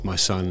My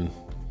son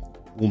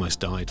almost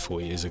died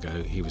 4 years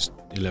ago. He was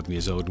 11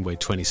 years old and weighed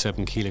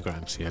 27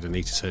 kilograms. He had an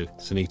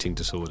eating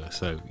disorder.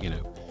 So,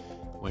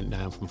 went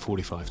down from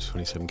 45 to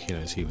 27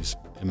 kilos. He was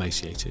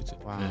emaciated.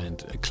 Wow.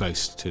 And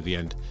close to the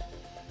end.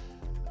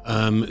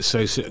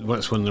 So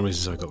that's one of the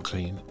reasons I got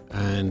clean.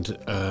 And,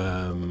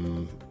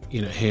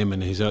 him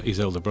and his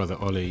older brother,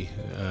 Ollie,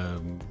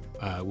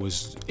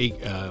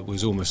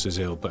 was almost as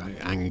ill, but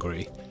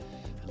angry.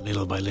 And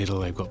little by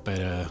little, they've got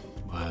better.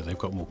 They've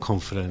got more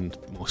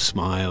confident, more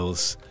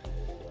smiles.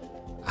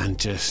 And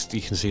just,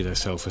 you can see their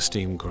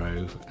self-esteem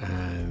grow,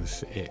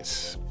 and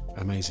it's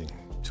amazing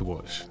to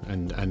watch.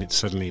 And it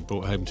suddenly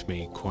brought home to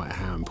me quite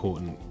how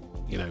important,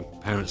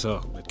 parents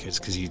are with kids,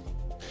 because you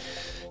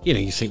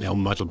think they'll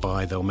muddle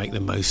by, they'll make the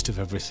most of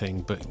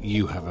everything, but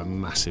you have a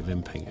massive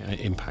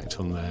impact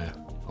on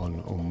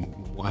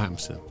what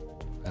happens to them.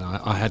 And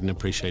I hadn't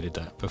appreciated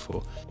that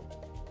before.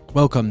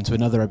 Welcome to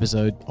another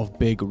episode of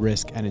Big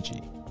Risk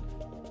Energy.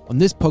 On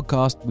this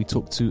podcast, we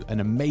talk to an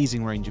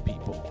amazing range of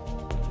people.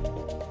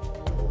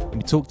 And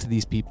we talk to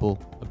these people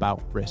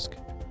about risk.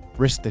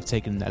 Risk they've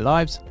taken in their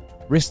lives,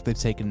 risk they've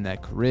taken in their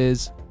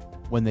careers,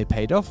 when they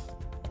paid off,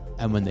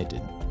 and when they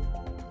didn't.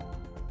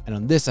 And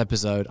on this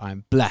episode,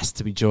 I'm blessed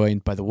to be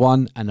joined by the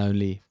one and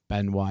only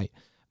Ben White.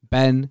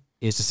 Ben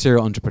is a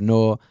serial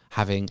entrepreneur,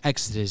 having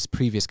exited his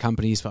previous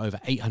companies for over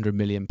 £800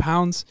 million.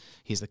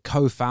 He's the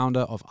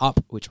co-founder of Up,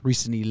 which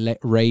recently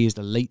raised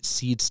a late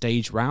seed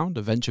stage round,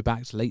 a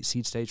venture-backed late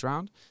seed stage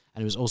round,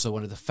 and he was also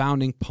one of the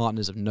founding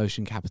partners of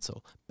Notion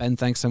Capital. Ben,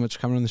 thanks so much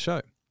for coming on the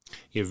show.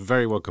 You're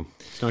very welcome.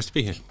 It's nice to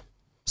be here.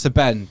 So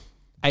Ben,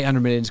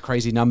 800 million is a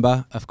crazy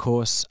number, of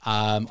course.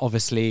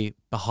 Obviously,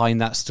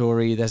 behind that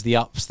story, there's the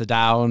ups, the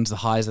downs, the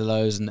highs, the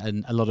lows,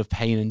 and a lot of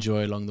pain and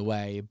joy along the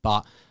way.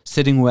 But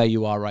sitting where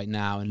you are right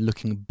now and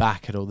looking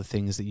back at all the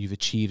things that you've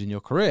achieved in your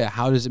career,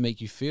 how does it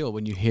make you feel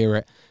when you hear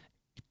it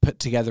put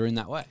together in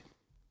that way?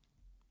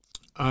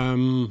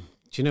 Do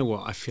you know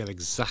what? I feel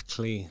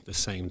exactly the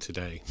same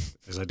today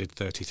as I did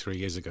 33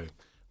 years ago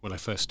when I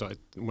first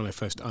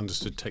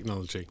understood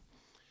technology.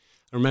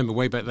 I remember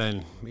way back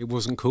then, it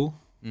wasn't cool.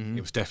 Mm-hmm.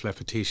 It was Def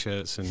Leppard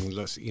T-shirts and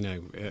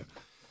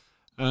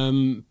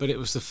but it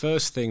was the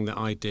first thing that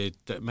I did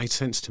that made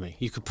sense to me.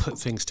 You could put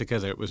things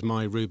together. It was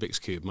my Rubik's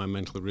Cube, my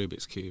mental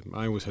Rubik's Cube.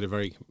 I always had a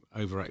very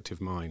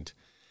overactive mind.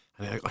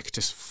 And I could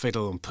just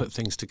fiddle and put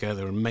things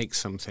together and make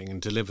something and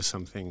deliver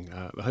something,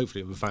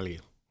 hopefully of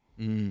value.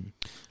 Mm.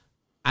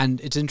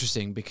 And it's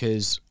interesting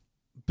because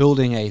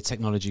building a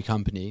technology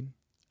company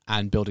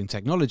and building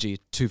technology,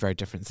 two very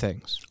different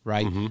things,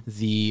 right? Mm-hmm.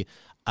 The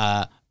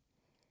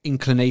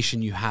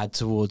inclination you had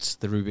towards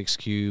the Rubik's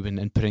Cube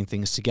and putting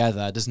things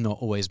together does not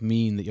always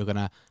mean that you're going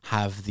to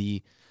have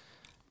the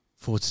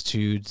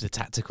fortitude, the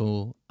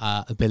tactical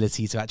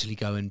ability to actually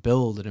go and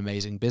build an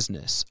amazing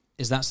business.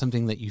 Is that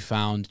something that you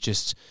found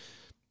just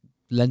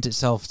lent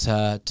itself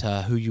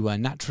to who you were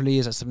naturally?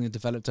 Is that something that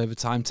developed over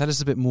time? Tell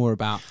us a bit more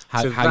about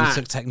how you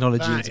took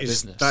technology into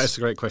business. That is a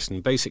great question.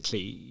 Basically,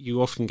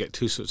 you often get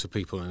two sorts of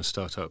people in a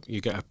startup.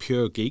 You get a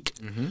pure geek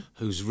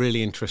who's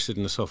really interested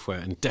in the software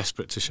and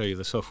desperate to show you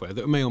the software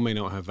that may or may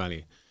not have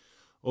value.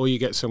 Or you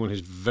get someone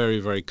who's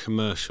very, very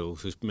commercial,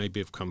 who's maybe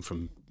have come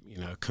from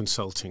a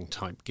consulting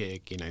type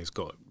gig. He's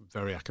got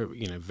very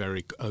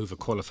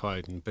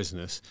overqualified in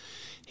business.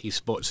 He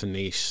spots a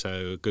niche,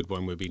 so a good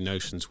one would be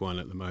Notion's one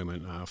at the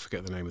moment. I'll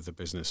forget the name of the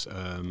business.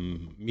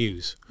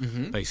 Muse,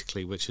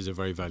 basically, which is a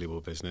very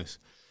valuable business.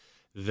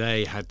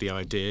 They had the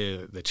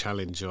idea, the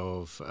challenge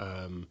of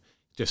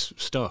just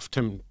staff,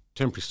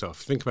 temporary staff.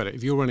 Think about it.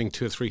 If you're running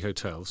 2 or 3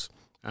 hotels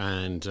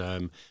and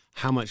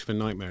how much of a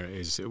nightmare it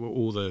is,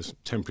 all the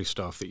temporary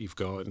staff that you've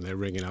got and they're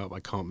ringing up,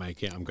 I can't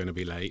make it, I'm going to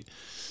be late.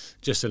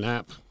 Just an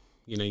app.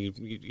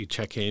 You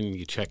check in,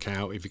 you check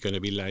out. If you're going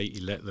to be late,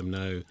 you let them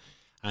know.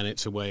 And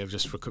it's a way of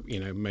just,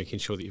 making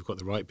sure that you've got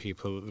the right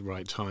people at the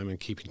right time and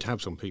keeping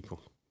tabs on people.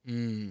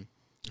 Mm.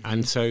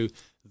 And so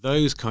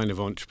those kind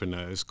of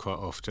entrepreneurs quite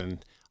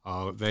often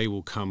they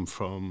will come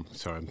from,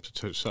 sorry,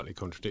 I'm slightly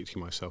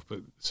contradicting myself,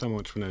 but some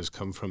entrepreneurs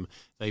come from,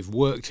 they've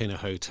worked in a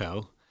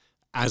hotel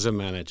as a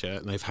manager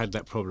and they've had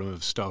that problem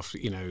of staff,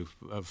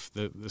 of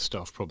the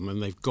staff problem,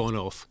 and they've gone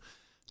off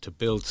to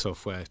build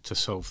software to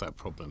solve that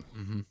problem.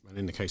 Mm-hmm. And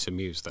in the case of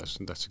Muse, that's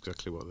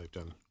exactly what they've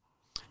done.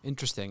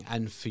 Interesting.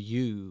 And for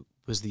you,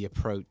 was the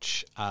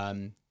approach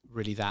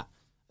really that?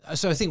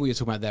 So I think what you're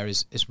talking about there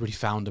is really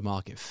founder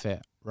market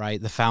fit,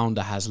 right? The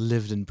founder has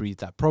lived and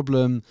breathed that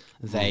problem.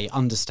 They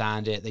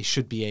understand it. They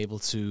should be able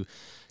to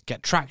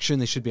get traction.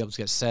 They should be able to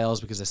get sales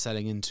because they're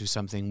selling into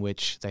something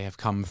which they have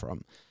come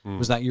from.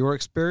 Was that your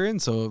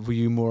experience, or were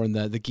you more on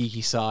the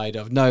geeky side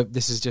of, no,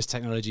 this is just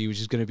technology which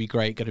is going to be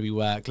great, going to be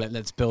work,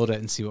 let's build it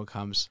and see what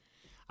comes?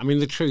 I mean,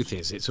 the truth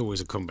is it's always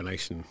a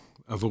combination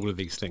of all of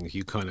these things.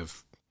 You kind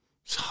of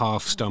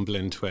half stumble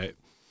into it,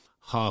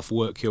 half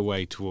work your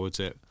way towards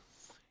it.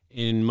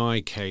 In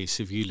my case,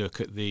 if you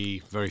look at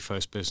the very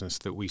first business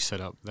that we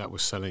set up, that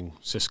was selling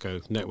Cisco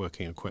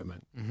networking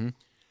equipment. Mm-hmm.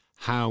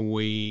 How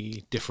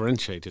we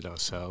differentiated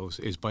ourselves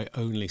is by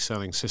only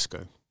selling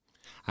Cisco.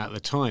 At the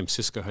time,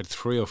 Cisco had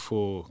 3 or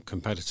 4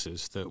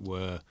 competitors that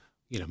were,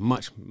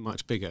 much,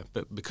 much bigger.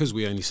 But because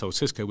we only sold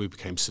Cisco, we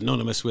became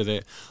synonymous with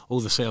it. All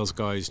the sales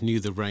guys knew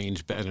the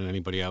range better than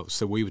anybody else.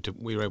 So we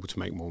were able to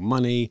make more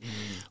money.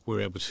 We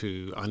were able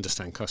to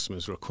understand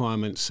customers'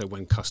 requirements. So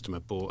when customer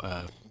bought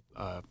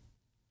a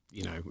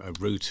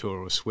router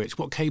or a switch,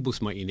 what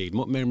cables might you need?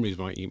 What memories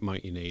might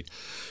you need?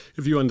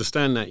 If you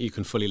understand that, you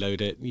can fully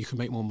load it. You can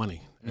make more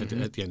money at the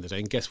end of the day.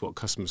 And guess what?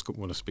 Customers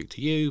want to speak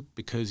to you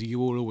because you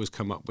will always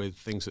come up with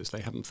things that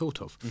they haven't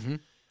thought of.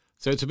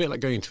 So it's a bit like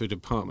going to a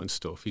department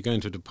store. If you go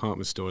into a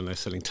department store and they're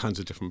selling tons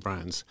of different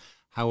brands,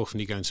 how often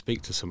do you go and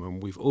speak to someone?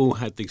 We've all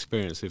had the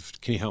experience of,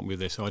 can you help me with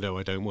this? I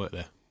don't work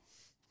there.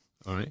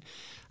 All right.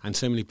 And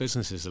so many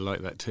businesses are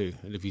like that too.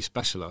 And if you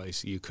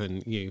specialize, you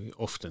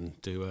often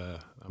do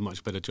a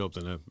much better job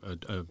than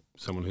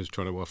someone who's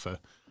trying to offer,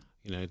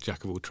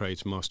 jack of all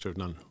trades, master of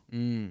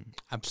none.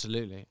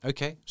 Absolutely.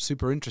 Okay.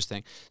 Super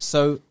interesting.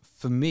 So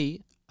for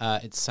me,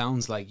 it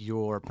sounds like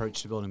your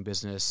approach to building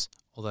business,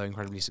 although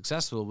incredibly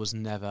successful, was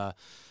never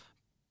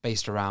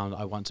based around,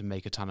 I want to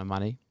make a ton of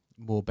money,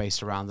 more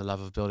based around the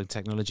love of building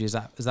technology. Is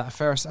that a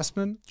fair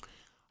assessment?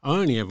 I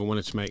only ever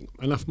wanted to make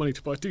enough money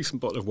to buy a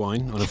decent bottle of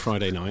wine on a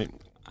Friday night,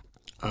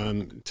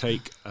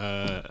 take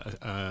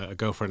a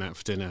girlfriend out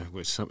for dinner,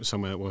 which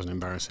somewhere that wasn't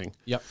embarrassing.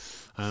 Yep.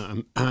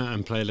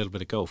 And play a little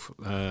bit of golf,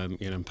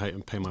 and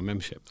pay my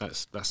membership.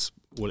 That's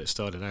all it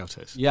started out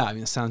as. Yeah, I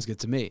mean, it sounds good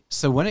to me.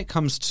 So when it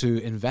comes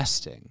to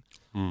investing,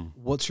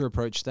 what's your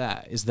approach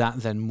there? Is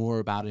that then more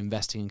about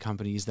investing in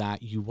companies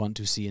that you want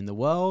to see in the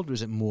world, or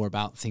is it more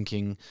about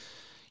thinking,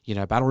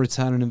 about a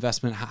return on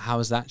investment? How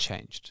has that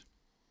changed?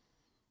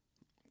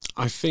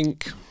 I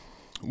think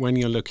when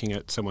you're looking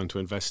at someone to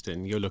invest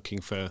in, you're looking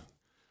for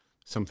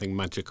something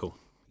magical.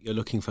 You're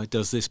looking for,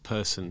 does this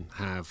person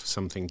have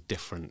something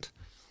different?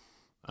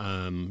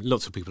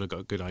 Lots of people have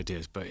got good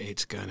ideas, but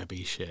it's going to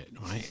be shit,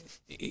 right?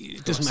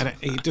 It doesn't matter.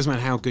 It doesn't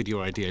matter how good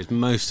your idea is.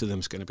 Most of them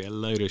is going to be a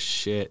load of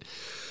shit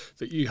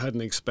that you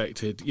hadn't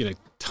expected.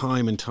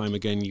 Time and time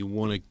again, you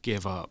want to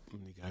give up.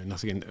 You go,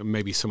 nothing.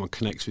 Maybe someone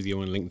connects with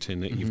you on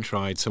LinkedIn that you've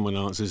tried. Someone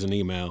answers an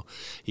email.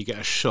 You get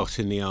a shot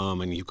in the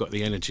arm, and you've got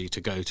the energy to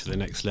go to the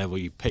next level.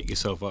 You pick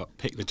yourself up,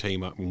 pick the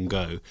team up, and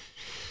go.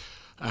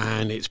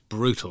 And it's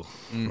brutal,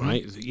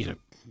 right?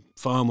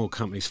 Far more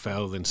companies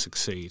fail than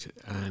succeed,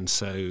 and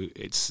so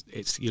it's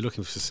you're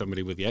looking for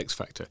somebody with the X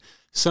factor,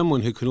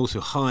 someone who can also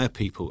hire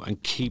people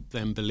and keep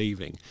them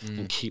believing,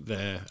 and keep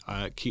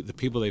the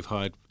people they've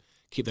hired,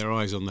 keep their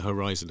eyes on the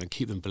horizon and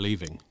keep them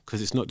believing,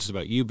 because it's not just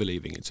about you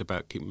believing; it's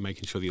about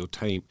making sure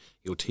that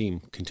your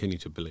team continue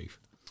to believe.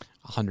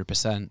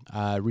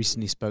 100%.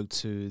 Recently spoke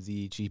to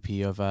the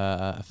GP of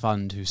a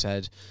fund who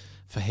said,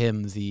 for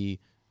him, the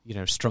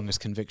strongest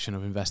conviction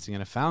of investing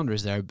in a founder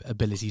is their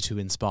ability to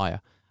inspire.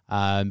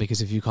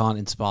 Because if you can't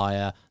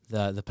inspire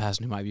the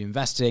person who might be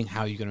investing,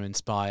 how are you going to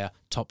inspire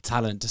top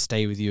talent to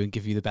stay with you and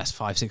give you the best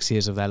 5-6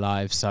 years of their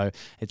lives? So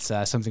it's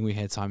something we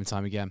hear time and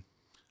time again.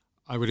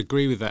 I would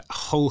agree with that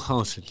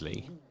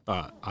wholeheartedly,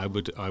 but I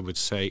would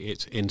say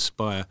it's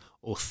inspire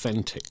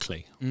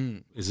authentically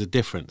is the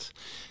difference.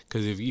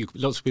 Because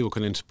lots of people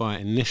can inspire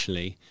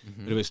initially,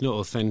 but if it's not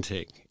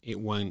authentic, it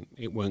won't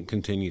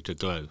continue to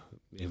glow.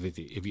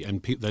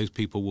 Those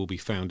people will be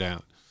found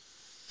out.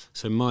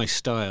 So my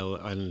style,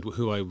 and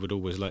who I would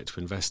always like to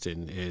invest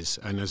in is,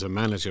 and as a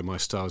manager, my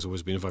style has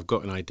always been, if I've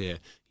got an idea,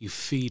 you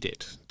feed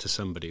it to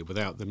somebody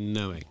without them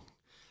knowing,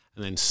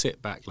 and then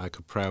sit back like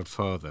a proud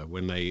father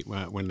when they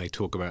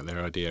talk about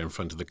their idea in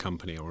front of the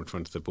company or in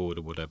front of the board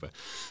or whatever,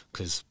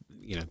 because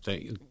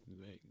they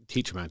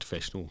teach a man to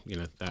fish,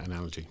 that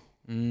analogy.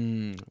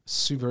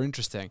 Super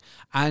interesting.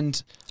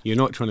 And you're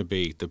not trying to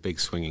be the big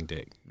swinging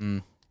dick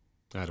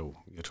at all.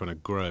 You're trying to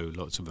grow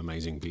lots of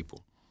amazing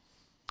people.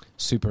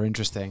 Super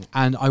interesting.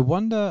 And I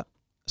wonder,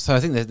 so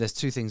I think there's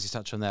two things you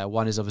touch on there.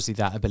 One is obviously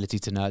that ability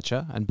to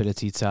nurture and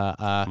ability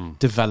to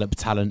develop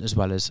talent as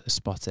well as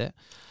spot it.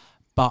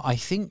 But I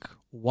think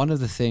one of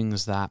the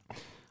things that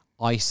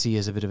I see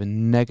as a bit of a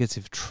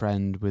negative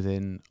trend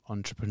within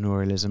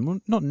entrepreneurialism, well,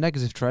 not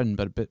negative trend,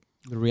 but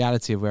the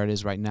reality of where it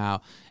is right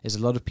now is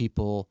a lot of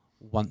people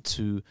want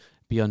to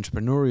be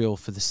entrepreneurial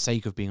for the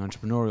sake of being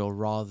entrepreneurial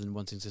rather than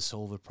wanting to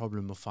solve a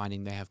problem or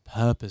finding they have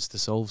purpose to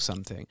solve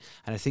something.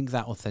 And I think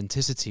that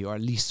authenticity, or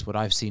at least what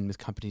I've seen with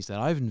companies that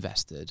I've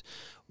invested,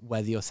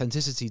 where the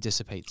authenticity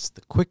dissipates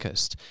the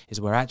quickest is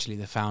where actually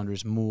the founder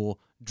is more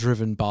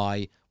driven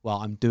by, well,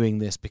 I'm doing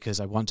this because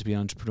I want to be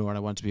an entrepreneur and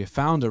I want to be a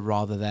founder,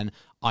 rather than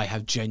I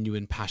have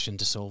genuine passion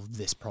to solve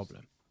this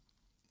problem.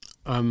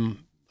 I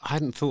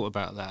hadn't thought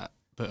about that,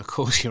 but of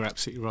course you're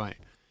absolutely right.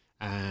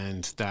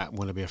 And that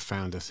want to be a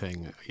founder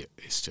thing,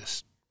 it's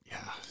just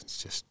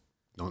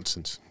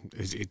nonsense.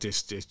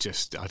 It's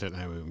just I don't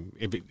know.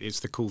 It's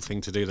the cool thing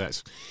to do.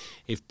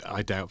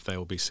 I doubt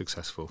they'll be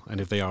successful,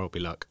 and if they are, it'll be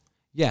luck.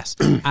 Yes,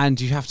 and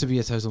you have to be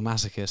a total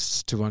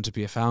masochist to want to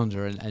be a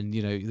founder, and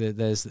you know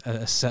there's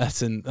a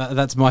certain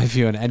that's my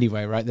view on it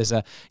anyway, right? There's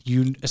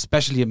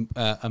especially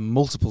a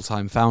multiple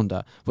time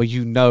founder where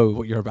you know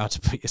what you're about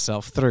to put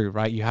yourself through,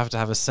 right? You have to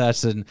have a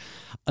certain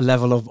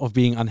level of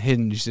being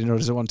unhinged in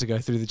order to want to go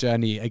through the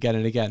journey again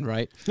and again,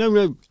 right?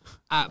 No,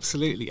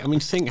 absolutely. I mean,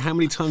 think how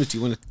many times do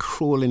you want to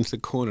crawl into the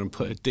corner and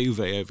put a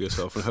duvet over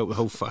yourself and hope the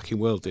whole fucking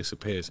world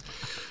disappears,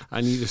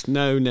 and you just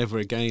know never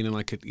again. And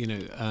I could,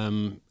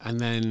 and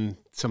then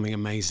something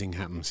amazing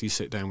happens. You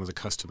sit down with a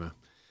customer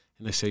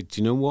and they say, do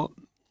you know what?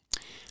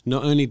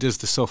 Not only does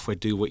the software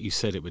do what you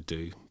said it would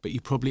do, but you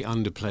probably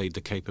underplayed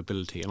the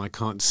capability, and I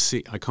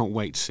can't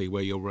wait to see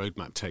where your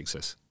roadmap takes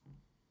us.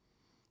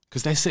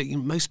 Because they're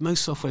saying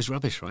most software's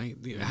rubbish, right?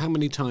 How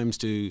many times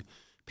do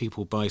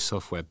people buy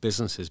software,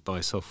 businesses buy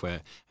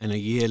software, and a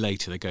year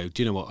later they go,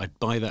 do you know what? I'd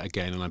buy that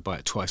again, and I'd buy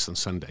it twice on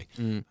Sunday.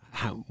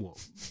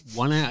 What?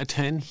 1 out of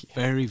 10?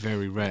 Very,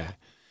 very rare.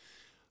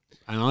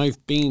 And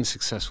I've been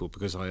successful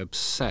because I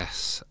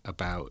obsess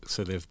about,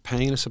 so they're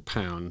paying us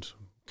 £1.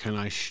 Can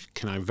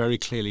I very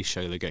clearly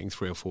show they're getting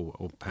 £3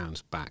 or £4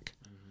 pounds back?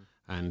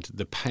 Mm-hmm. And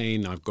the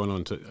pain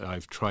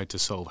I've tried to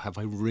solve, have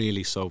I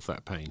really solved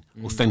that pain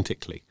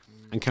authentically?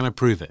 Mm-hmm. And can I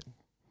prove it?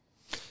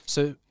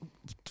 So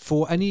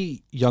for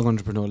any young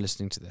entrepreneur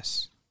listening to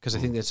this, because I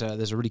think there's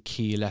a really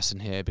key lesson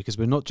here, because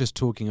we're not just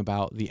talking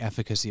about the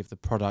efficacy of the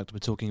product, we're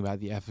talking about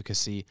the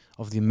efficacy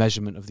of the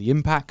measurement of the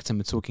impact, and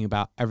we're talking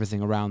about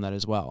everything around that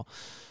as well.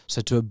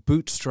 So to a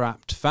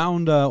bootstrapped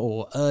founder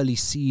or early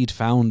seed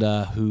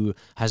founder who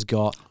has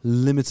got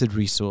limited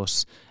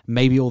resource,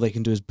 maybe all they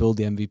can do is build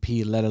the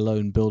MVP, let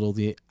alone build all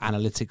the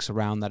analytics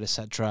around that,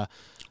 etc.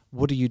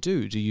 What do you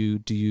do? Do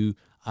you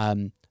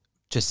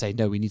just say,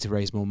 no, we need to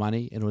raise more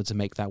money in order to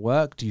make that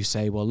work? Do you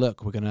say, well,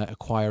 look, we're going to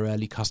acquire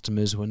early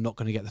customers who are not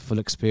going to get the full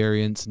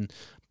experience and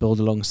build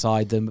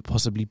alongside them, but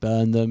possibly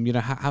burn them? You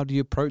know, how do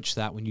you approach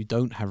that when you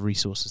don't have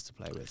resources to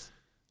play with?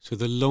 So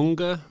the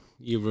longer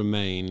you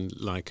remain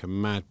like a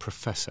mad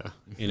professor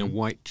in a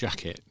white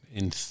jacket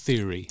in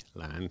theory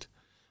land,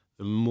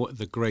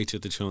 the greater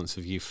the chance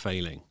of you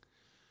failing.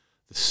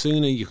 The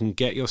sooner you can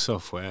get your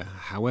software,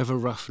 however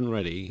rough and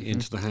ready,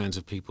 into the hands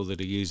of people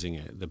that are using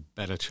it, the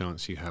better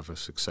chance you have of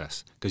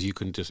success, because you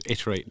can just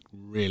iterate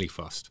really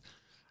fast.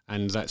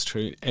 And that's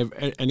true.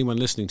 Anyone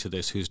listening to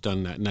this who's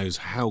done that knows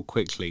how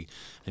quickly,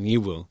 and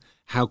you will,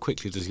 how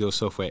quickly does your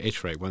software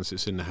iterate once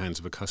it's in the hands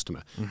of a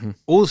customer.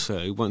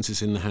 Also, once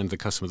it's in the hand of the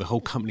customer, the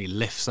whole company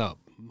lifts up.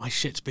 My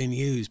shit's being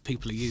used,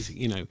 people are using,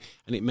 and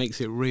it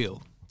makes it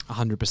real.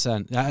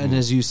 100%. And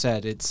as you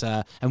said, it's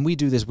and we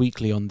do this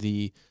weekly on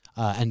the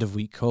end of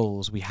week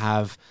calls. We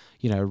have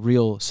a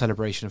real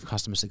celebration of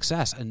customer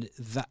success, and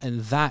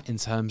that in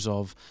terms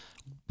of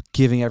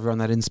giving everyone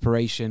that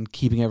inspiration,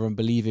 keeping everyone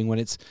believing.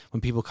 When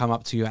people come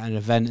up to you at an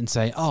event and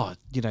say, oh,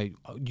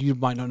 you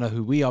might not know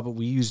who we are, but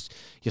we used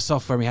your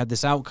software and we had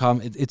this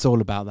outcome. It's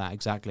all about that.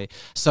 Exactly.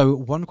 So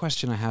one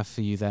question I have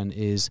for you then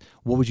is,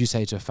 what would you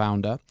say to a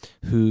founder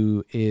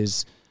who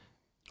here's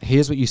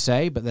what you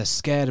say, but they're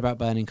scared about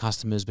burning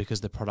customers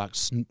because the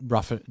product's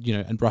rough,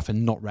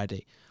 and not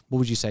ready? What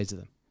would you say to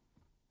them?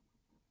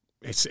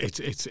 It's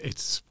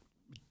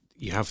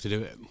you have to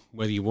do it.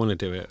 Whether you want to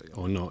do it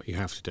or not, you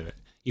have to do it.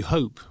 You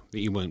hope that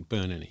you won't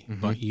burn any,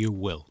 but you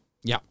will.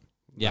 Yeah.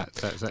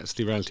 That's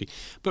the reality.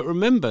 But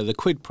remember, the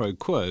quid pro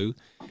quo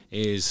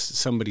is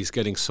somebody's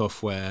getting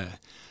software,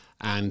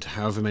 and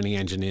however many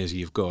engineers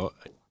you've got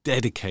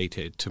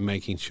dedicated to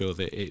making sure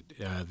that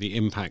the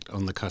impact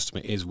on the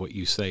customer is what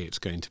you say it's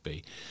going to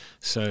be.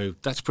 So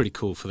that's pretty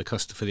cool for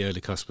the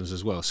early customers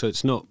as well. So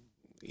it's not,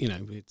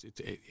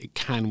 it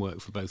can work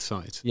for both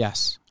sides.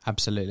 Yes,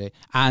 absolutely.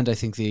 And I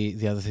think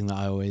the other thing that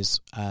I always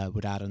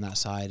would add on that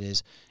side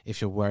is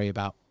if you're worried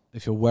about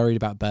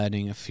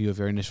burning a few of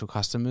your initial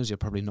customers, you're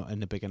probably not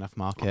in a big enough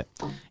market.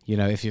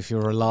 If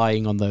you're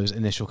relying on those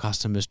initial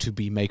customers to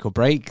be make or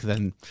break,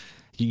 then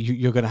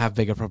you're going to have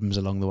bigger problems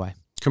along the way.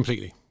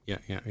 Completely.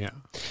 Yeah.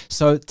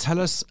 So tell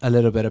us a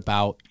little bit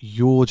about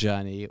your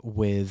journey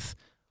with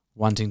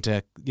wanting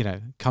to,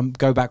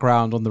 go back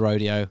round on the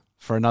rodeo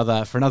for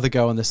another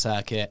go on the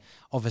circuit.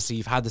 Obviously,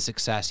 you've had the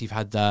success, you've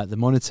had the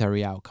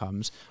monetary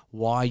outcomes.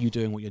 Why are you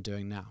doing what you're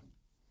doing now?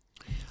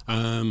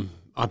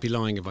 I'd be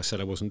lying if I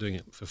said I wasn't doing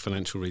it for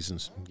financial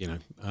reasons.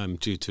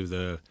 Due to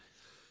the,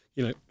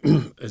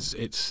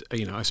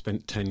 I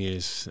spent 10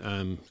 years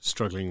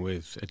struggling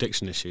with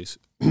addiction issues,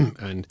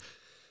 and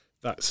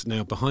that's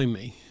now behind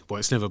me. Well,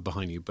 it's never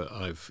behind you, but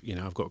I've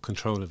got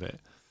control of it.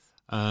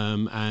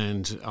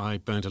 And I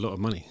burned a lot of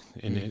money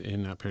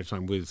in that period of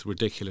time with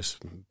ridiculous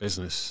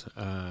business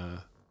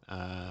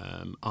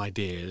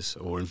ideas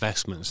or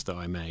investments that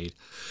I made.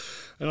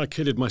 And I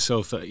kidded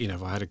myself that,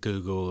 if I had a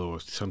Google or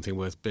something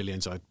worth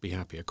billions, I'd be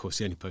happy. Of course,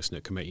 the only person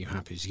that can make you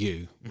happy is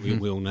you.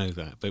 We all know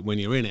that. But when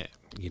you're in it,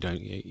 you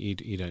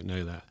don't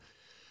know that.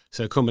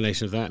 So a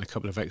combination of that and a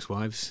couple of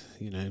ex-wives,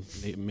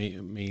 it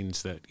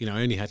means that,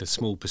 I only had a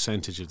small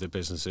percentage of the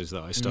businesses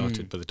that I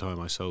started by the time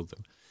I sold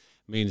them.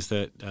 means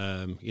that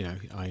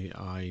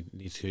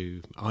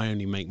I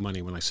only make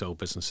money when I sell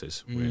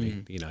businesses.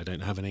 Really, I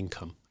don't have an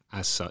income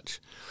as such,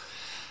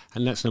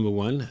 and that's number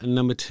one. And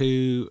number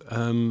two,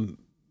 I'm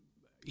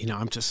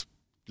just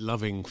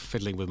loving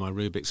fiddling with my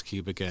Rubik's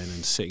Cube again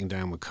and sitting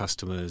down with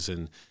customers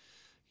and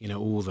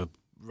all the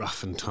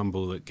rough and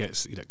tumble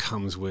that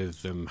comes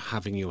with them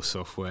having your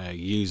software,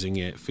 using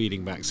it,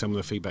 feeding back. Some of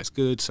the feedback's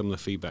good, some of the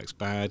feedback's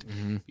bad.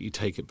 You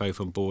take it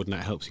both on board, and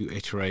that helps you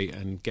iterate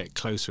and get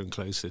closer and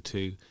closer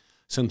to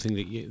something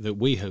that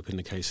we hope, in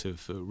the case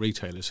of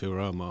retailers who are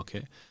our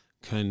market,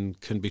 can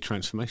be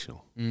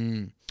transformational.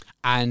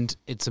 And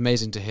it's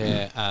amazing to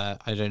hear,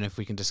 I don't know if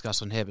we can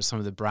discuss on here, but some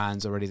of the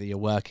brands already that you're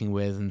working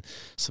with and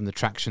some of the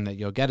traction that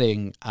you're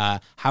getting.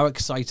 How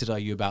excited are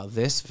you about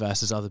this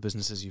versus other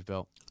businesses you've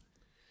built?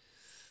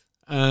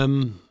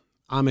 I'm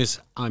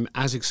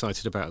as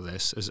excited about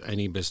this as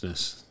any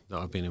business that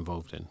I've been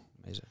involved in.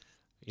 Amazing.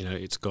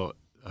 It's got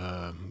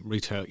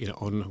retail.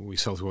 We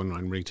sell to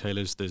online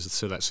retailers.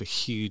 So that's a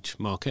huge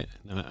market.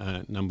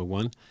 Number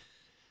one.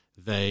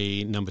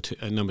 Number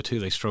two,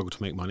 they struggle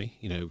to make money.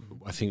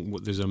 I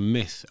think there's a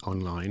myth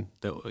online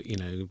that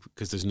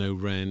because there's no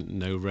rent,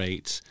 no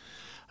rates,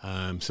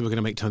 so we're going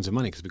to make tons of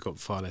money because we've got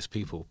far less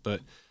people.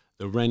 But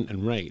the rent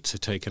and rates are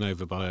taken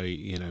over by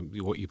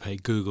what you pay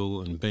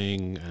Google and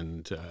Bing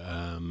and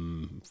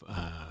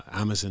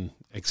Amazon,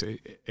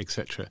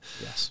 etc.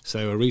 Yes.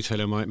 So a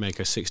retailer might make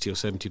a 60 or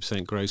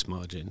 70% gross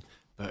margin,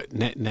 but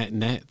net,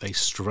 they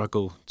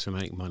struggle to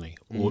make money.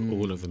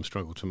 All of them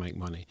struggle to make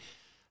money.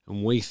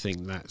 And we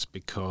think that's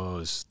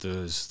because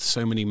there's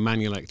so many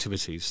manual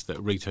activities that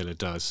a retailer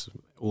does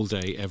all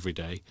day, every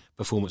day,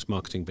 performance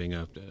marketing being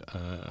a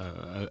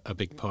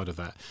big part of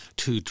that,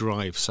 to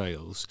drive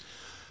sales.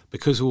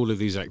 Because all of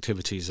these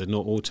activities are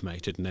not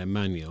automated and they're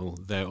manual,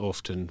 they're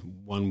often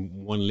one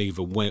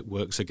lever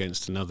works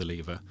against another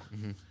lever.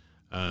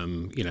 A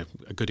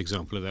good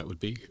example of that would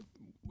be,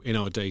 in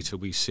our data,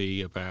 we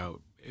see about,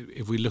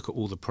 if we look at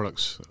all the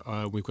products,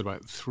 we've got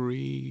about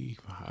 30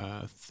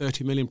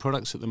 million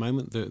products at the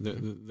moment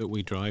that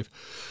we drive.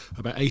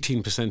 About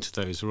 18% of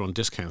those are on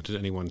discount at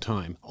any one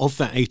time. Of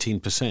that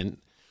 18%,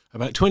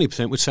 about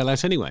 20% would sell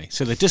out anyway.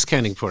 So they're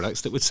discounting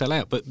products that would sell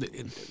out. But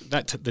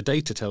the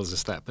data tells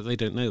us that, but they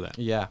don't know that.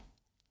 Yeah.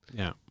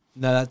 Yeah.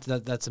 No,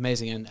 that's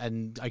amazing,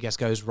 and I guess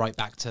goes right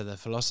back to the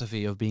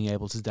philosophy of being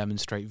able to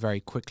demonstrate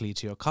very quickly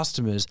to your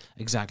customers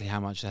exactly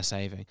how much they're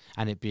saving,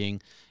 and it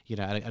being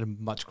at a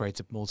much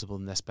greater multiple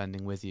than they're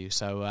spending with you.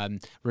 So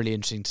really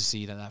interesting to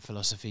see that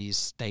philosophy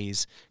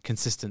stays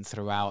consistent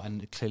throughout,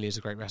 and it clearly is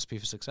a great recipe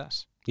for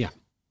success. Yeah.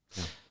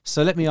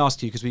 So let me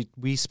ask you, because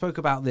we spoke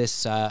about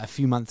this a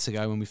few months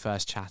ago when we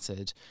first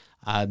chatted.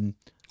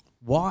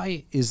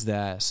 Why is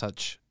there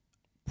such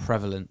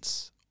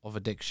prevalence of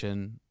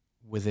addiction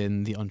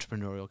within the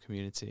entrepreneurial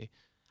community,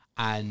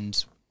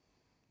 and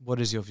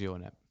what is your view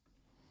on it?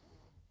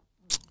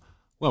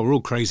 Well, we're all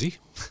crazy,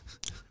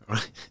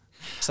 right?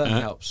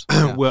 Certainly helps.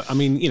 Well, I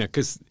mean,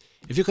 because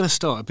if you're going to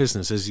start a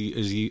business, as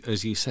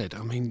you said,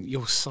 I mean,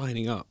 you're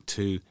signing up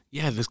to,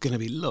 there's going to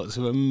be lots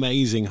of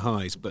amazing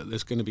highs, but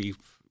there's going to be,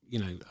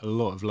 a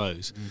lot of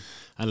lows,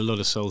 and a lot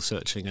of soul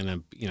searching, and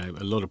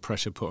a lot of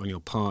pressure put on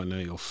your partner,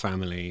 your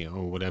family,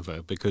 or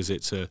whatever, because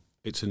it's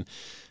an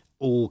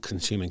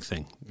all-consuming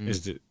thing,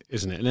 isn't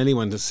it? And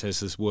anyone that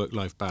says there's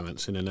work-life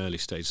balance in an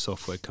early-stage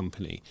software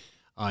company,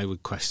 I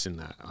would question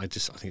that. I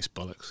think it's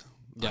bollocks.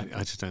 Yeah. I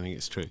just don't think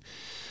it's true.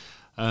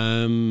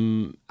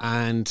 And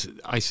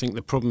I think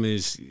the problem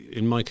is,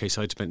 in my case,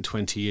 I'd spent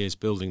 20 years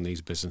building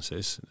these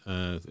businesses,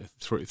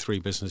 three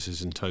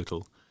businesses in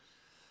total.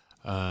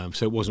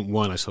 So it wasn't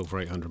one I sold for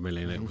 800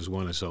 million. It was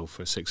one I sold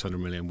for 600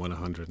 million,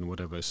 100 and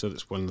whatever. So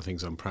that's one of the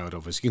things I'm proud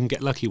of, is you can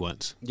get lucky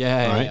once.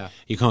 Yeah.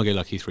 You can't get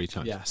lucky 3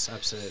 times. Yes,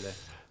 absolutely.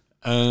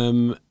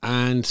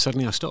 And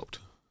suddenly I stopped.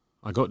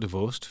 I got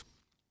divorced.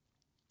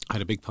 I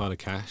had a big pile of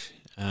cash.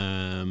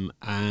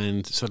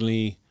 And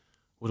suddenly,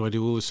 what do I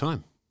do all the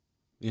time?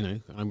 I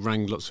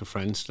rang lots of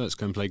friends. Let's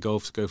go and play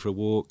golf, let's go for a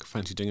walk,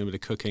 fancy doing a bit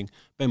of cooking.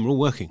 Ben, we're all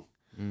working,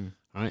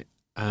 right?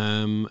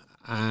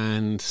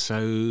 And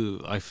so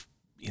I've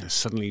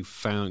suddenly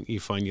find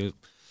you're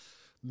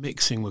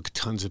mixing with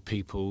tons of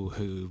people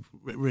who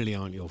really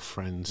aren't your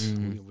friends.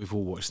 We've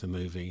all watched the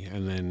movie,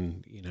 and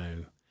then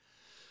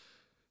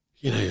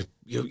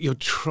you're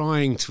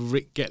trying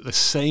to get the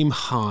same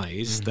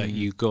highs that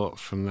you got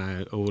from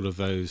all of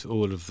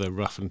the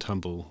rough and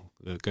tumble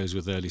that goes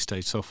with early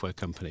stage software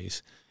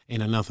companies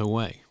in another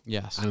way.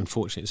 Yes, and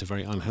unfortunately, it's a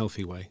very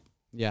unhealthy way.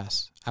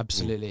 Yes,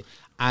 absolutely.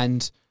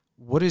 And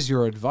what is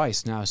your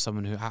advice now, as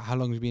someone who? How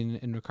long have you been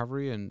in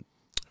recovery? And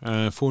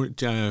for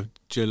July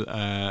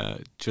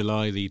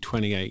the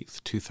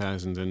 28th,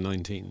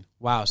 2019.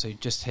 Wow, so you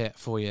just hit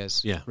 4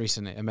 years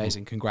recently.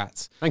 Amazing,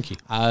 congrats. Thank you.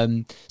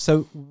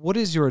 So what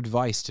is your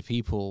advice to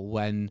people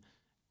when,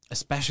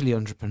 especially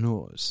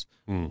entrepreneurs,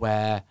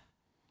 where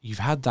you've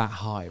had that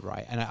high,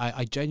 right? And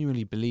I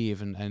genuinely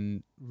believe,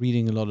 and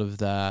reading a lot of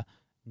the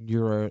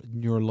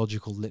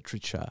neurological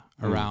literature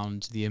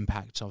around the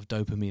impact of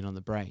dopamine on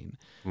the brain.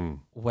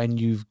 When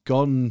you've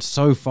gone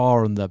so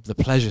far on the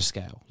pleasure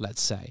scale,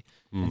 let's say,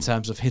 in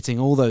terms of hitting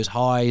all those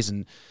highs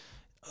and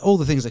all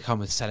the things that come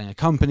with selling a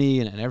company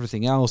and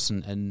everything else,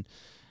 and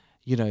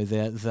you know,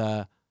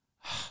 the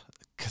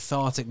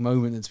cathartic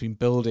moment that's been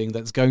building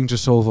that's going to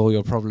solve all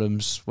your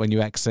problems when you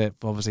exit,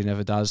 obviously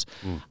never does,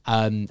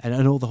 and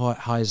all the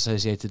highs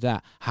associated with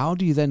that. How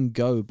do you then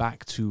go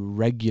back to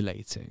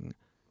regulating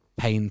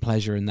pain,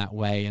 pleasure in that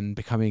way, and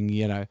becoming,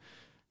 you know,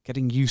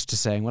 getting used to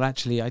saying, well,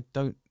 actually, I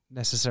don't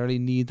necessarily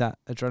need that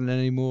adrenaline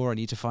anymore. I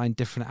need to find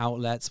different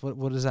outlets.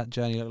 What does that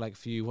journey look like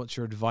for you? What's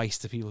your advice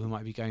to people who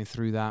might be going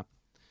through that?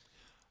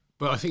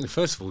 Well, I think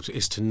first of all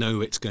is to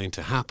know it's going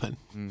to happen,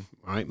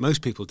 right?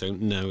 Most people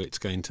don't know it's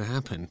going to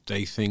happen.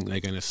 They think they're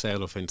going to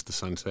sail off into the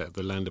sunset of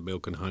the land of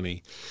milk and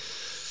honey.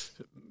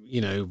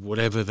 You know,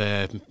 whatever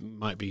there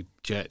might be,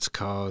 jets,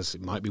 cars,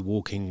 it might be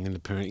walking in the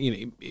parent.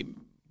 You know,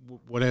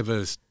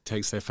 whatever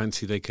takes their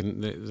fancy, they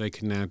can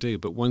now do.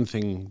 But one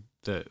thing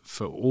that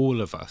for all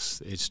of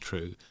us is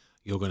true: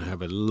 you're going to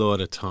have a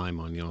lot of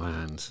time on your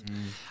hands,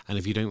 and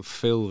if you don't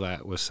fill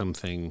that with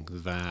something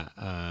that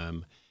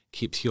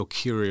keeps your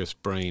curious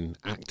brain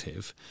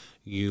active,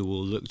 you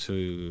will look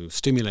to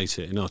stimulate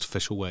it in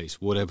artificial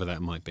ways, whatever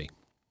that might be.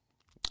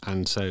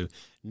 And so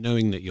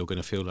knowing that you're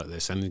going to feel like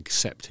this and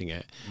accepting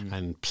it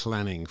and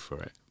planning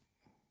for it,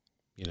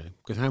 you know,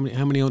 because how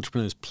many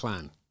entrepreneurs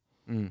plan?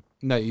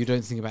 No, you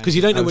don't think about it. Because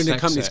you don't know when the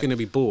company's going to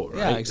be bought,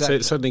 right? Yeah, exactly. So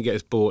it suddenly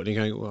gets bought and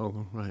you're going,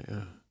 well, right.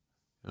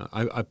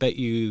 I bet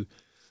you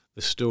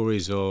the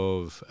stories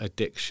of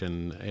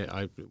addiction,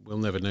 we'll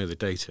never know the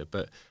data,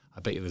 but I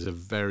bet you there's a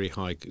very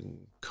high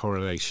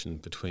correlation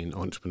between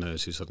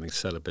entrepreneurs who suddenly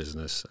sell a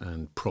business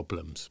and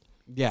problems.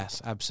 Yes,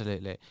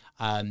 absolutely.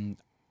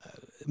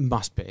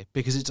 Must be,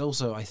 because it's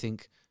also, I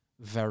think,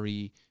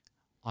 very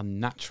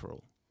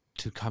unnatural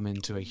to come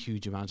into a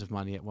huge amount of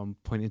money at one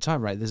point in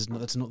time, right? That's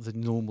not the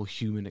normal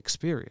human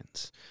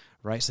experience,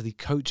 right? So the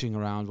coaching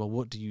around, well,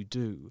 what do you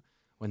do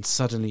when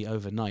suddenly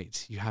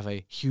overnight you have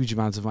a huge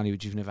amount of money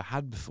which you've never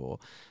had before?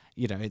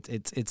 You know,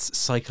 it's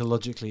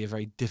psychologically a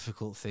very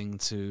difficult thing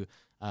to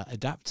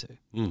adapt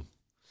to.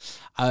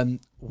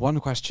 One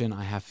question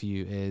I have for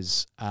you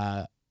is,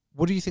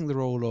 what do you think the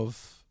role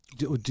of,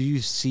 do you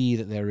see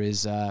that there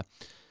is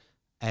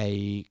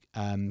a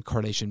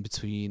correlation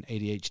between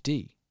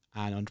ADHD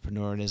and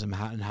entrepreneurialism,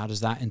 and how does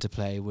that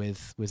interplay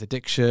with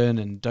addiction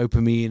and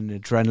dopamine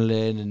and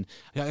adrenaline? And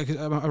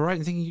am I right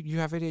in thinking you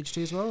have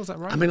ADHD as well? Is that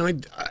right? I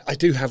mean, I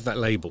do have that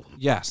label.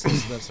 Yes,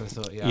 that's what I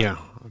thought. Yeah,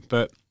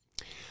 but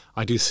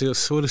I do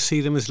sort of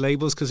see them as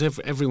labels because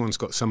everyone's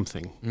got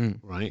something,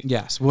 right?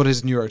 Yes. What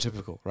is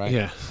neurotypical, right?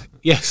 Yeah.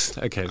 Yes.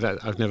 Okay.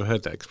 I've never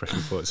heard that expression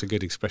before. It's a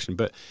good expression.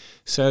 But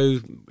so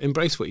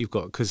embrace what you've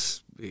got,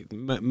 because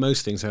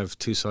most things have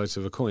two sides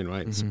of a coin,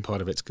 right? It's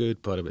part of it's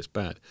good, part of it's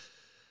bad.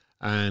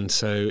 And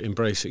so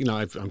embrace it. You know,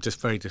 I'm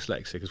just very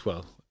dyslexic as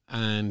well.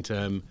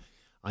 And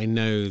I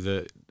know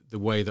that the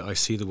way that I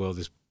see the world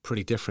is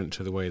pretty different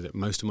to the way that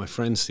most of my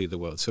friends see the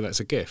world. So that's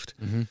a gift.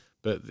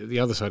 But the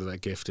other side of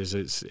that gift is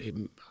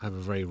I have a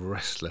very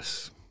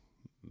restless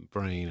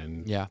brain,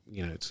 and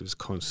you know, it's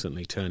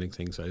constantly turning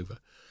things over.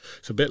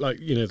 It's a bit like,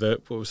 you know,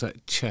 what was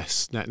that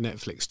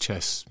Netflix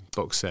chess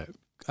box set?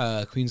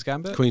 Queen's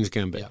Gambit.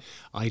 Yeah.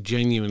 I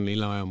genuinely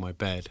lie on my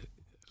bed,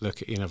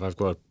 look at, you know, if I've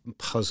got a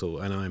puzzle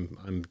and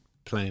I'm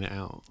playing it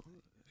out.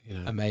 You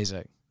know,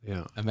 amazing.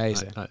 Yeah,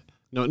 amazing.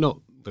 Not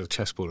with a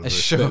chessboard,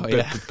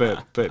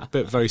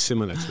 but very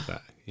similar to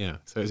that. Yeah,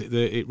 so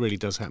it really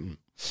does happen.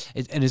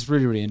 And it's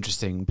really, really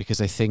interesting, because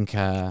I think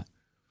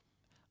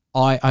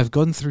I've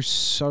gone through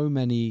so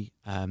many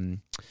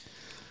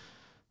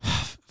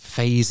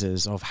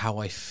phases of how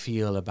I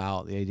feel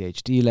about the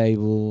ADHD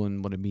label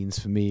and what it means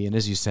for me. And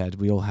as you said,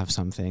 we all have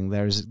something.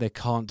 There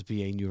can't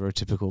be a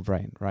neurotypical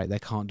brain, right? There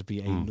can't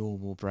be a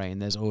normal brain.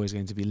 There's always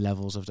going to be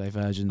levels of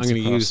divergence. I'm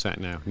going to use that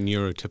now.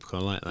 Neurotypical, I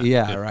like that.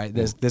 Yeah, right.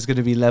 There's going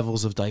to be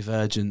levels of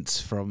divergence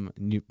from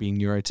being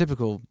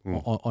neurotypical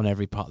on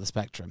every part of the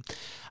spectrum.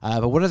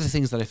 But one of the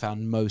things that I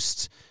found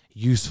most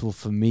useful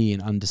for me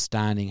in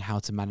understanding how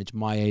to manage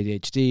my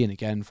ADHD, and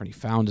again, for any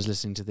founders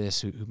listening to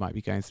this who might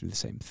be going through the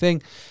same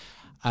thing,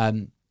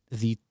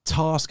 the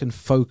task and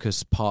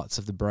focus parts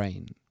of the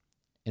brain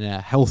in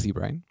a healthy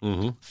brain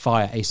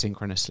fire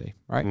asynchronously,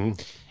 right?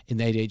 In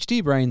the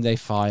ADHD brain, they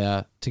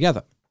fire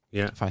together,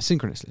 fire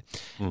synchronously.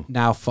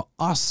 Now for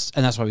us,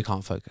 and that's why we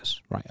can't focus,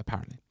 right,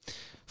 apparently.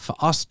 For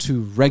us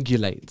to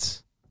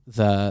regulate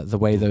the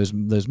way those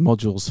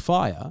modules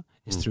fire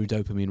is through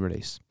dopamine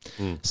release.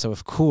 So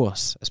of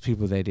course, as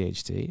people with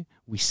ADHD,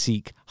 we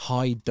seek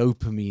high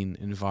dopamine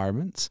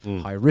environments,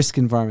 high risk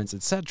environments,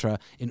 etc.,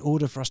 in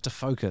order for us to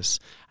focus.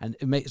 And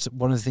it makes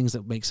one of the things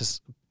that makes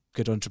us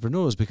good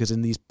entrepreneurs, because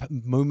in these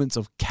moments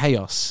of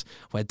chaos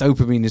where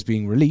dopamine is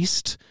being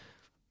released,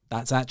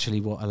 that's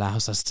actually what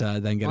allows us to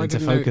then get into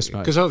focus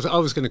mode. Because I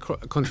was going to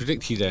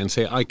contradict you there and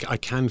say I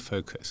can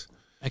focus.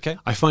 Okay.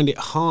 I find it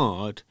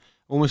hard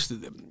almost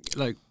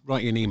like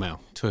writing an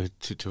email to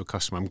a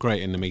customer. I'm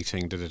great in the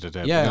meeting, Yeah. But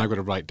then I've got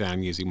to write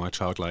down using my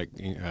childlike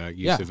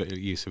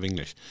use of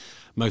English.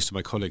 Most of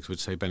my colleagues would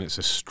say, Ben, it's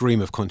a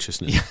stream of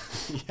consciousness.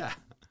 Yeah.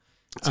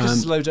 It's because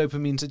it's a low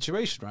dopamine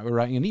situation, right? We're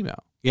writing an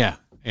email. Yeah.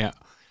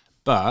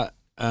 But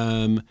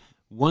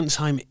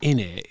once I'm in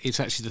it, it's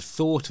actually the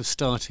thought of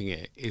starting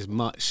it is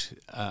much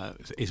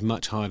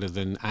harder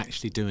than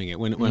actually doing it.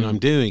 When I'm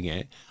doing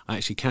it, I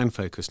actually can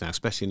focus now,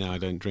 especially now I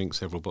don't drink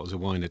several bottles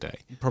of wine a day.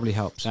 It probably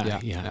helps.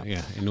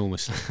 Yeah,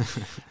 enormously.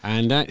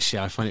 And actually,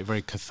 I find it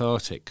very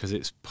cathartic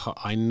because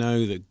I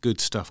know that good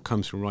stuff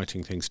comes from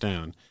writing things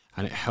down,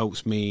 and it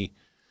helps me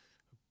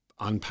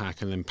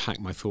unpack and then pack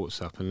my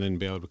thoughts up and then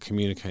be able to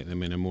communicate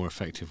them in a more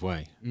effective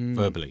way,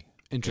 verbally.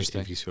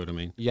 Interesting. If you see what I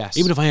mean. Yes.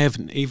 Even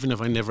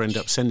if I never end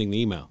up sending the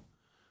email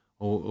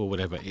or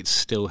whatever, it's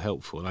still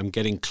helpful. I'm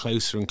getting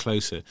closer and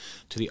closer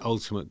to the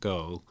ultimate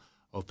goal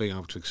of being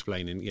able to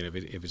explain,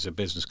 if it's a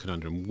business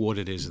conundrum, what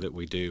it is that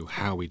we do,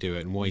 how we do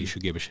it, and why you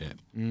should give a shit.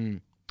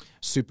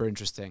 Super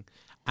interesting.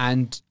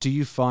 And do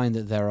you find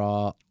that there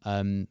are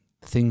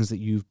things that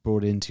you've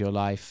brought into your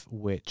life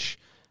which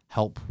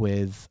help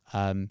with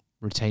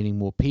retaining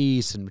more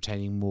peace and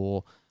retaining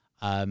more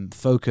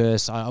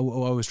focus? I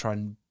always try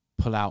and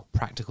pull out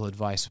practical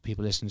advice for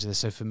people listening to this.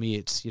 So for me,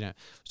 it's,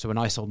 so when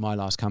I sold my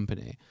last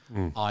company,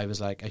 I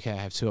was like, okay, I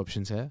have two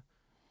options here: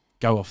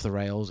 go off the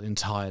rails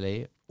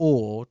entirely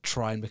or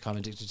try and become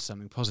addicted to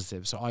something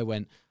positive. So I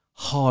went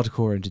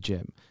hardcore into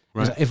gym.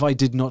 Right. If I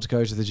did not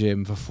go to the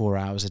gym for 4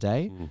 hours a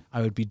day,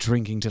 I would be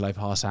drinking till I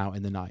pass out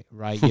in the night.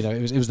 Right.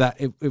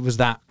 It was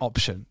that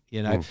option,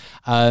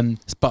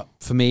 but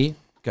for me,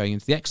 going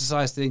into the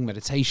exercise thing,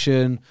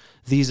 meditation,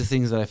 these are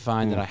things that I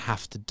find that I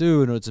have to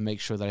do in order to make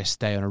sure that I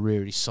stay on a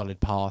really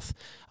solid path,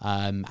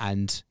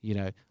 and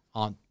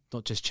aren't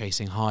not just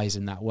chasing highs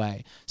in that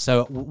way.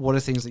 So what are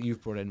things that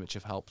you've brought in which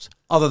have helped,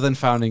 other than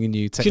founding a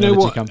new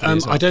technology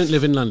company? I don't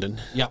live in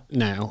London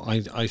now.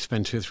 I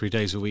spend 2 or 3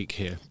 days a week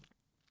here.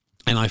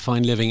 And I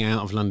find living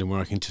out of London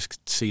where I can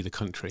just see the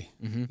country,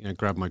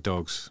 grab my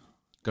dogs,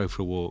 go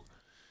for a walk,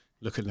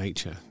 look at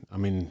nature. I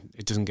mean,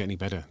 it doesn't get any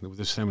better.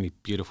 There's so many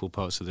beautiful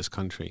parts of this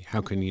country. How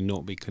can you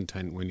not be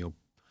content when you're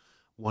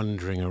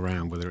wandering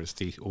around, whether it's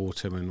the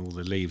autumn and all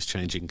the leaves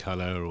changing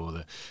colour, or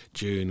the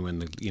June when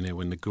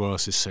the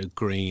grass is so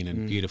green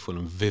and beautiful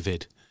and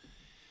vivid.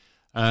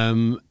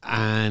 And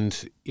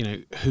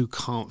who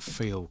can't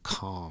feel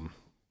calm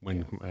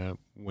when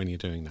you're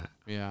doing that?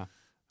 Yeah.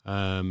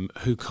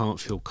 Who can't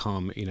feel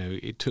calm?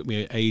 It took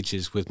me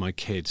ages with my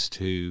kids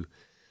to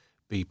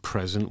be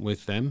present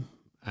with them.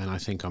 And I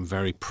think I'm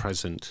very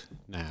present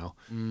now,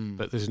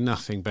 but there's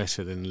nothing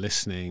better than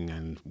listening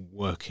and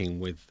working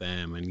with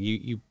them. And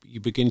you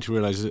begin to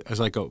realize,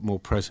 as I got more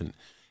present,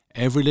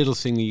 every little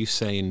thing that you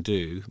say and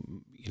do,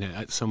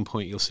 at some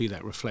point you'll see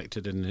that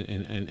reflected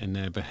in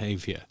their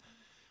behavior.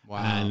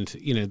 Wow. And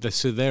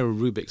so they're a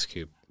Rubik's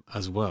cube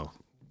as well.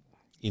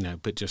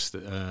 But just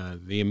when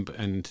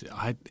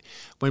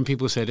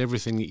people said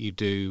everything that you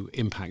do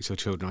impacts your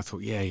children, I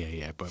thought,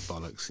 yeah, but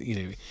bollocks,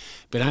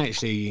 But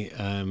actually,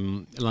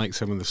 like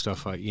some of the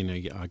stuff I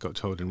got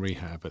told in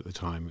rehab at the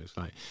time, it's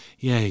like,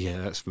 yeah,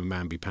 that's for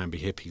mamby-pamby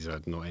hippies.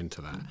 I'm not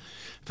into that.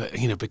 But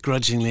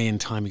begrudgingly in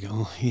time, you go,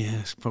 oh yeah,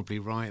 it's probably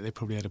right. They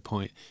probably had a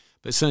point.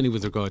 But certainly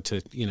with regard to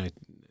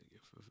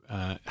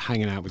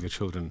hanging out with your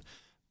children,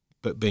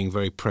 but being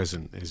very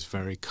present is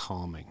very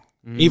calming.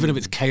 Even if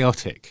it's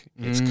chaotic,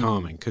 it's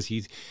calming, because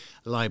you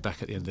lie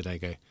back at the end of the day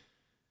and go,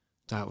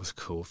 that was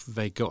cool.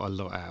 They got a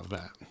lot out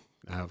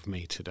of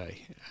me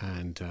today.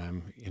 And,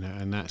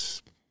 and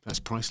that's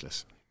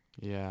priceless.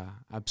 Yeah,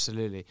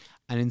 absolutely.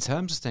 And in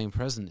terms of staying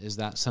present, is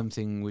that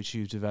something which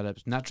you've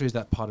developed naturally? Is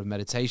that part of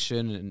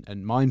meditation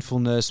and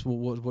mindfulness?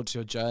 What's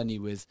your journey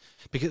with?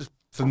 Because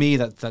for me,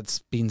 that's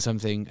been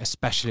something,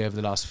 especially over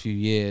the last few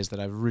years, that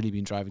I've really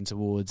been driving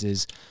towards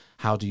is,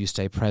 how do you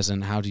stay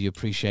present? How do you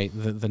appreciate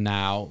the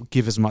now,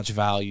 give as much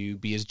value,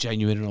 be as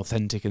genuine and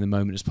authentic in the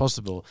moment as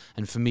possible?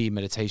 And for me,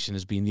 meditation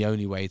has been the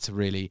only way to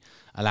really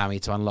allow me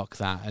to unlock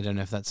that. I don't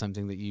know if that's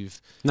something that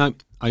you've... No,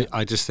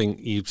 I just think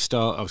you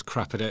start, I was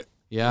crap at it.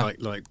 Yeah.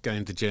 Like going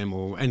to the gym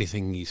or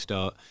anything, you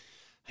start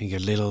and you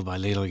go little by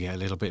little, you get a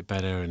little bit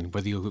better. And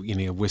whether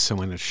you're with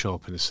someone at a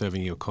shop and they're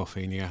serving you a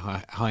coffee and you go,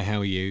 hi, how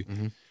are you?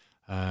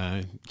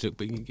 You're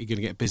going to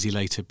get busy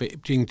later,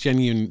 but being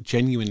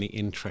genuinely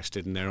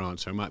interested in their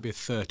answer. It might be a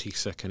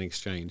 30-second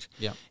exchange.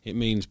 Yeah. It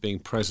means being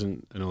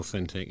present and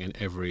authentic in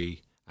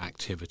every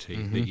activity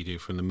that you do,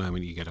 from the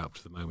moment you get up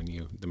to the moment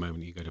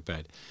you go to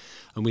bed.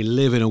 And we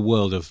live in a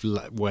world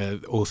where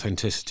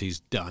authenticity is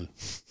done.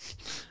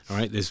 All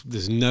right,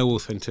 there's no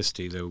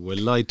authenticity. We're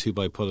lied to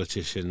by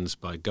politicians,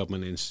 by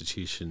government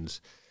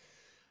institutions,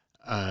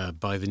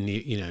 by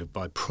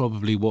by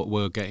probably what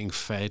we're getting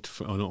fed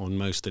on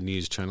most of the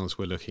news channels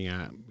we're looking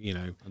at.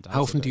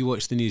 How often do you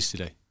watch the news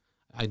today?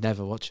 I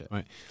never watch it.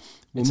 Right,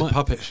 it's a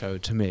puppet show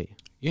to me.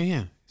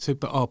 Yeah. So,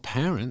 but our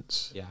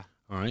parents, yeah,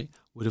 all right,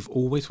 would have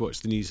always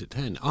watched the news at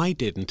 10. I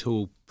did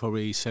until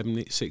probably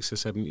 6 or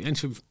 7,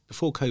 and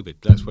before COVID,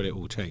 that's when it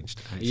all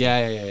changed. Actually.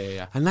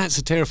 Yeah. And that's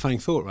a terrifying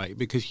thought, right?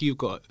 Because you've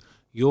got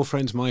your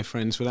friends, my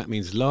friends, well, that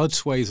means large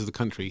swathes of the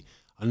country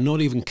are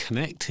not even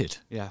connected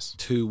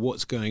to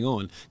what's going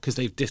on because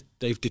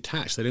they've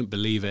detached. They don't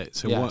believe it.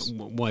 So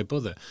why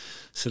bother?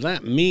 So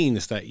that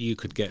means that you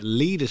could get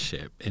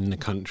leadership in the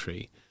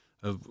country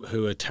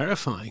who are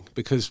terrifying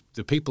because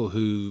the people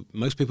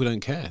most people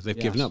don't care. They've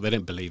given up. They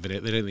don't believe in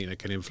it. They don't think they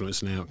can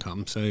influence an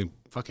outcome. So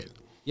fuck it.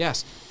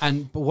 Yes.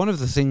 But one of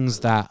the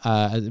things that,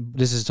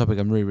 this is a topic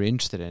I'm really, really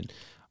interested in,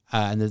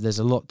 and there's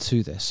a lot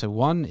to this. So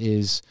one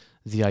is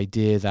the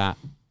idea that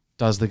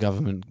does the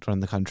government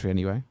run the country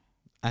anyway?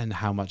 And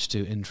how much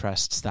do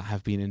interests that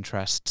have been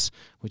interests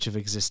which have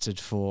existed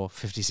for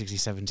 50, 60,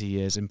 70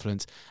 years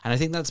influence? And I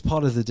think that's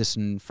part of the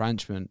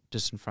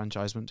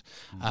disenfranchisement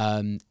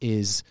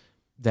is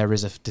there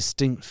is a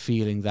distinct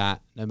feeling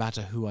that no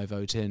matter who I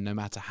vote in, no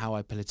matter how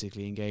I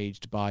politically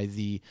engaged by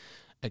the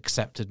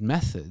accepted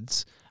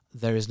methods,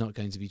 there is not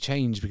going to be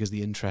change because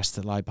the interests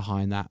that lie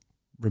behind that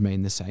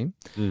remain the same.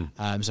 So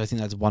I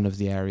think that's one of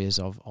the areas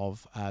of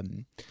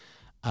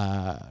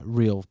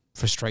real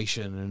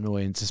frustration and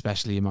annoyance,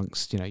 especially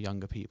amongst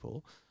younger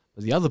people.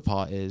 But the other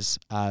part is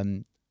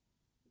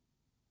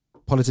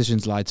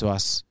politicians lie to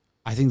us.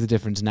 I think the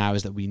difference now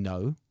is that we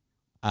know,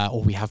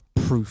 or we have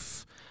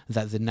proof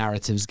that the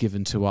narratives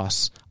given to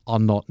us are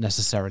not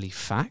necessarily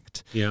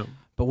fact. Yeah.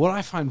 But what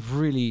I find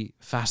really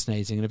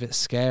fascinating and a bit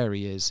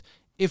scary is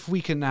if we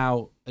can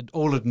now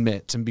all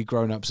admit and be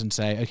grown-ups and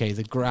say, okay,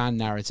 the grand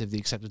narrative, the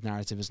accepted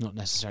narrative is not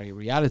necessarily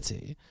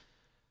reality,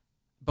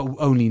 but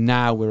only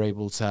now we're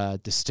able to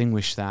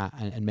distinguish that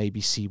and maybe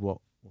see what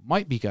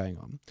might be going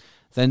on,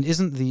 then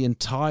isn't the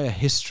entire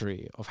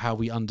history of how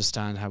we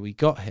understand how we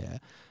got here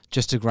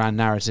just a grand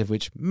narrative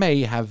which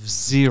may have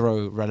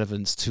zero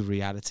relevance to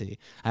reality,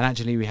 and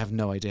actually we have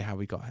no idea how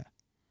we got here?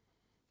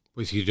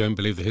 Well, you don't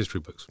believe the history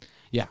books?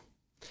 Yeah.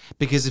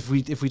 Because if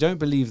we don't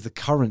believe the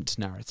current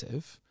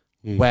narrative,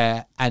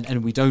 where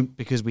and we don't,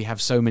 because we have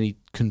so many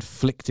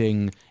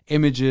conflicting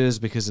images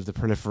because of the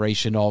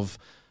proliferation of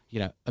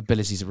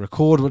ability to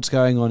record what's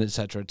going on,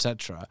 etc.,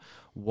 etc.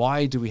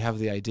 Why do we have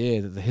the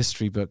idea that the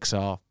history books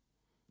are,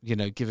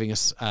 giving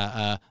us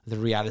the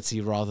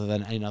reality rather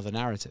than another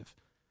narrative?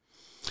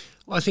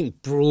 Well, I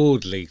think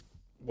broadly,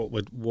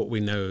 what we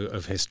know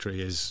of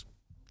history is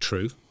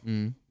true,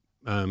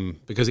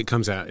 because it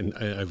comes out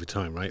over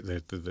time, right?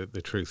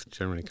 The truth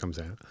generally comes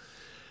out.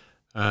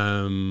 But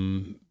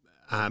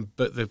I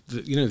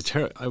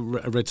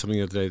read something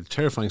the other day. The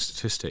terrifying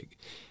statistic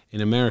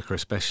in America,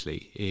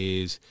 especially,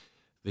 is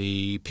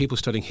the people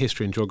studying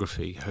history and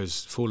geography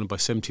has fallen by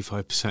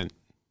 75%.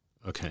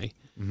 Okay.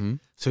 Mm-hmm.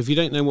 So if you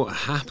don't know what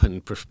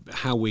happened,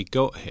 how we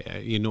got here,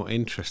 you're not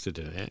interested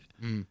in it.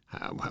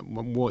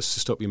 What's to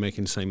stop you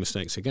making the same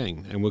mistakes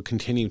again? And we'll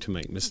continue to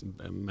make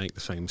the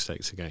same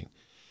mistakes again.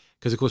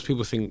 Because, of course,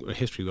 people think,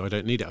 history, I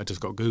don't need it. I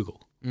just got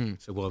Google.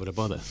 So why would I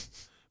bother?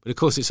 But, of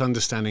course, it's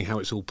understanding how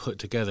it's all put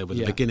together with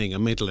a beginning, a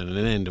middle, and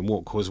an end, and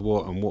what caused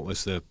what, and what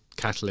was the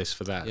catalyst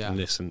for that, and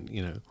this, and,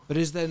 But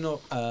is there not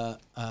a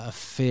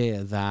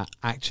fear that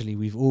actually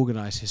we've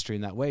organised history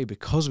in that way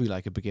because we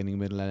like a beginning,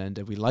 middle, and end,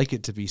 and we like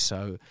it to be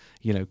so,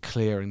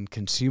 clear and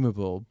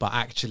consumable, but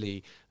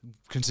actually,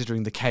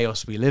 considering the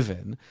chaos we live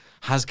in,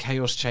 has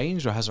chaos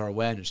changed, or has our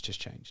awareness just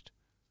changed?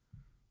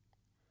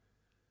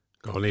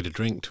 God, I'll need a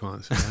drink to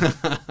answer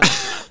that.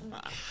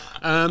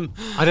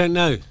 I don't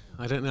know.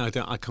 I can't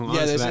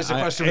answer that. It's a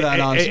question without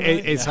an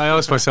answer. I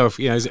ask myself,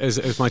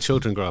 as my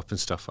children grow up and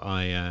stuff,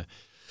 I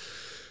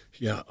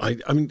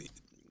mean,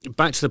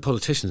 back to the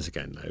politicians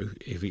again, though,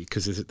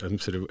 because I'm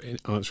sort of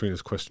answering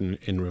this question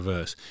in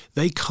reverse.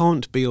 They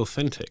can't be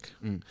authentic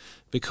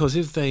because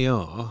if they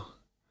are,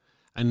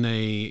 and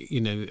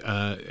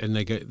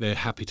they're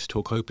happy to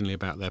talk openly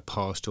about their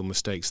past or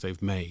mistakes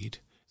they've made,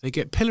 they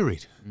get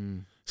pilloried.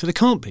 So they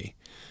can't be.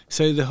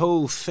 So the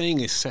whole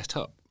thing is set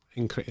up.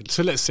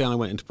 So let's say I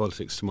went into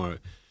politics tomorrow.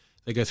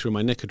 They go through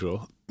my knicker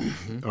drawer.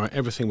 All right,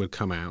 everything would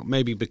come out.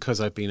 Maybe because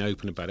I've been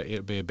open about it, it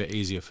would be a bit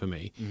easier for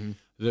me.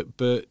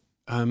 But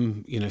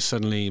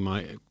suddenly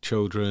my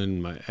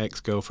children, my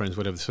ex-girlfriends,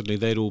 whatever, suddenly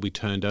they'd all be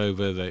turned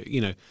over.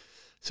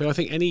 So I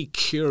think any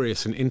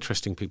curious and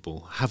interesting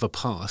people have a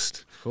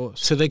past. Of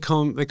course. So they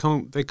can't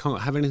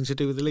have anything to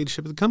do with the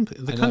leadership of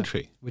the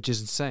country, which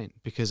is insane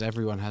because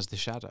everyone has the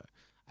shadow.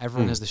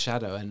 Everyone has the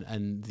shadow,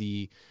 and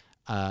the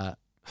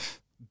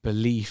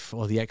belief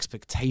or the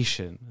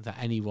expectation that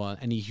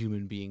any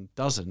human being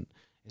doesn't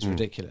is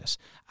ridiculous.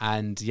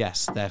 And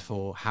yes,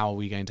 therefore, how are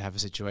we going to have a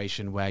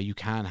situation where you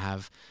can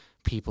have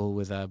people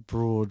with a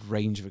broad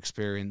range of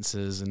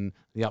experiences and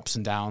the ups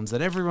and downs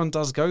that everyone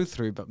does go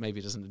through, but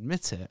maybe doesn't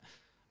admit it?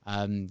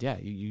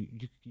 You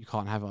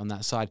can't have it on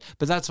that side.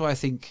 But that's why I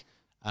think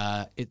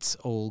it's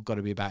all got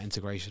to be about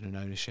integration and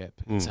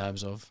ownership in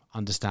terms of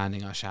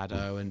understanding our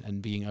shadow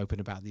and being open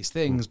about these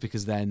things,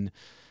 because then,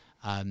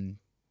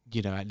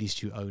 at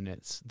least you own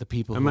it. The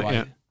people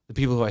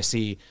who I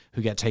see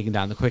who get taken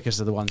down the quickest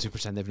are the ones who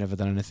pretend they've never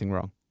done anything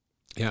wrong.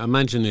 Yeah,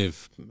 imagine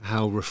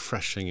how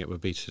refreshing it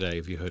would be today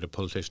if you heard a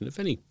politician of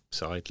any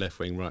side, left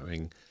wing, right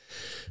wing,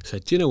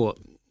 said, "Do you know what?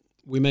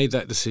 We made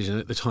that decision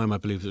at the time. I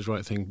believe it was the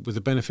right thing. With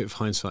the benefit of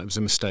hindsight, it was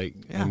a mistake,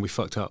 and we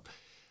fucked up.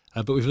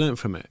 But we've learned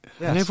from it."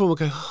 Yes. And everyone will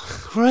go,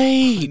 "Oh,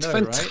 great,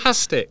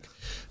 fantastic,"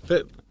 right?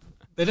 But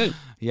they don't.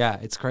 Yeah,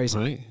 it's crazy.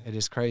 Right? It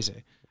is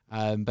crazy.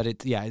 But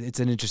it's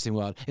an interesting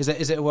world. Is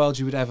it a world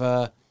you would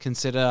ever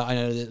consider? I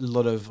know that a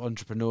lot of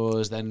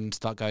entrepreneurs then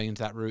start going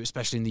into that route,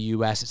 especially in the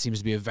US. It seems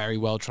to be a very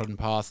well-trodden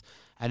path.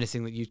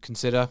 Anything that you'd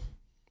consider?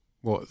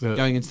 What,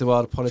 going into the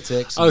world of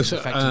politics? I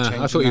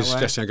thought you were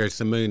suggesting I go to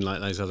the moon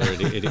like those other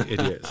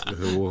idiots,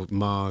 or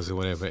Mars or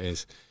whatever it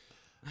is.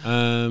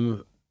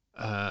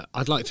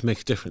 I'd like to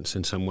make a difference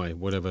in some way,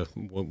 whatever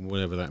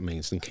that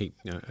means,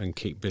 and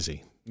keep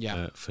busy.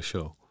 Yeah, for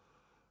sure.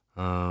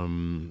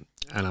 And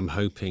I'm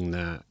hoping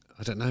that,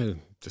 I don't know,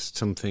 just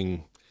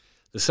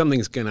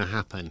something's going to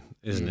happen,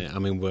 isn't it? I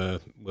mean,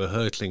 we're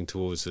hurtling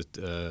towards it.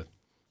 We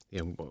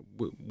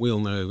all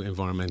know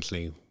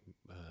environmentally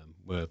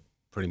we're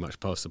pretty much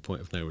past the point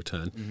of no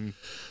return.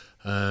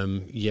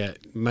 Yet,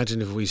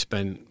 imagine if we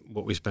spent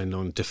what we spend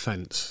on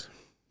defence,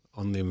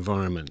 on the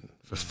environment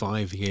for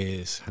 5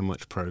 years, how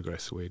much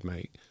progress we'd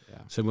make.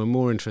 Yeah. So we're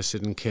more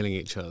interested in killing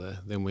each other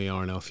than we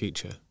are in our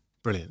future.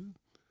 Brilliant.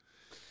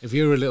 If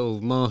you're a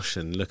little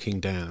Martian looking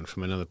down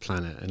from another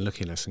planet and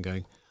looking at us and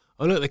going,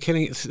 "Oh, look, they're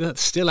killing it. They're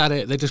still at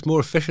it. They're just more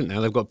efficient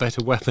now. They've got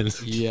better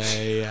weapons."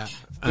 Yeah.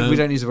 We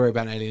don't need to worry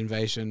about an alien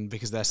invasion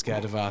because they're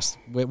scared of us.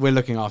 We're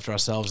looking after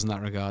ourselves in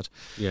that regard.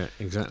 Yeah,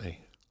 exactly.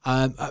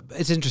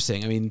 It's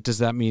interesting. I mean, does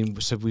that mean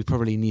we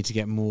probably need to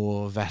get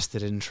more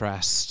vested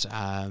interest,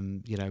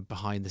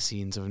 behind the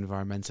scenes of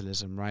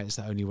environmentalism, right? It's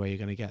the only way you're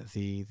going to get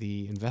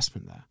the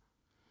investment there.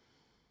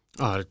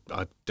 I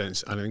don't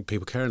think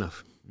people care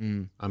enough.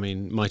 I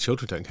mean, my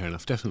children don't care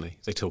enough, definitely.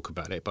 They talk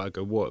about it, but I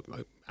go, what?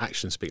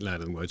 Actions speak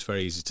louder than words.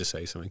 Very easy to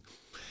say something.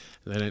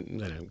 They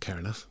don't care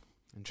enough.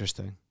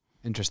 Interesting.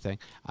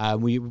 A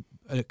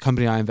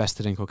company I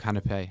invested in called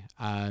Canopy,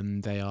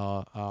 they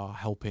are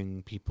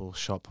helping people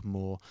shop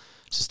more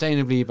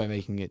sustainably by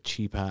making it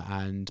cheaper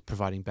and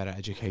providing better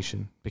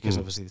education, because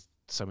obviously there's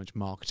so much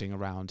marketing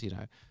around,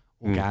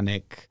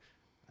 organic,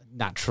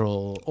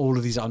 natural, all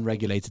of these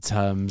unregulated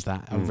terms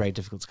that are very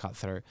difficult to cut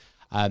through.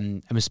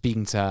 I was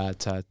speaking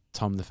to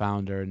Tom, the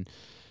founder, and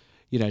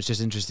it's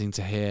just interesting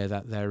to hear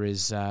that there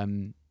is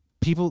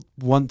people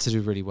want to do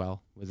really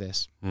well with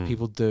this.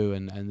 People do,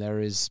 and there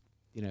is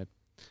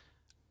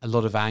a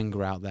lot of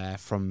anger out there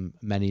from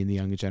many in the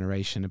younger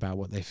generation about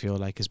what they feel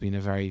like has been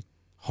a very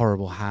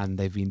horrible hand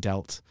they've been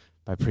dealt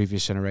by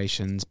previous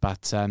generations.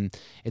 But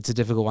it's a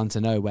difficult one to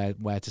know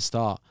where to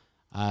start.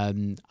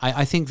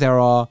 I think there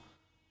are.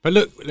 But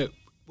look,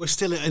 we're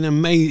still an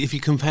amazing. If you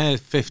compare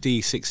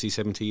 50, 60,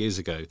 70 years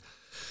ago,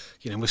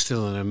 we're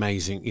still an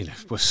amazing,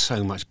 we're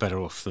so much better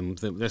off than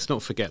let's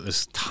not forget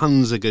there's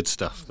tons of good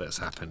stuff that's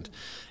happened.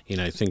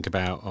 Think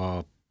about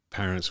our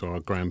parents or our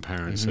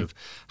grandparents of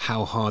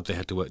how hard they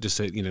had to work, just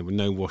so,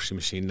 no washing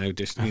machine, no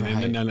dish,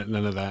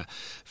 none of that,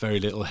 very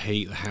little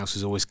heat. The house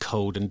was always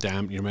cold and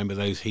damp. You remember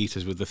those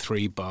heaters with the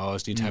 3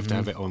 bars? You'd have to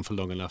have it on for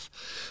long enough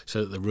so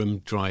that the room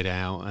dried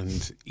out.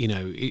 And,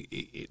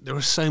 there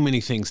are so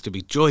many things to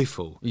be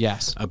joyful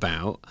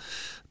about,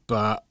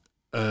 but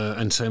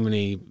and so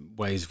many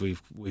ways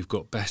we've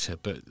got better,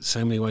 but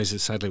so many ways that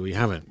sadly we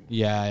haven't.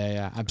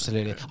 Yeah,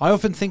 absolutely. I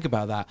often think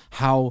about that,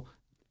 how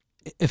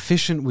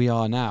efficient we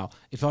are now.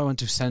 If I want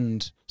to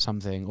send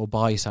something or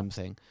buy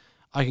something,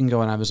 I can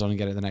go on Amazon and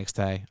get it the next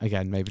day.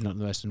 Again, maybe not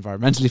the most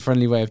environmentally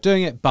friendly way of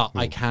doing it, but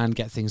I can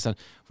get things done.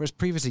 Whereas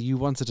previously, you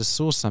wanted to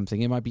source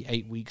something, it might be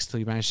 8 weeks till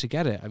you manage to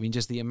get it. I mean,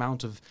 just the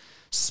amount of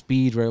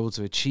speed we're able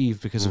to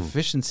achieve because of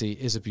efficiency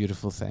is a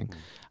beautiful thing.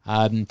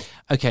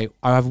 Okay,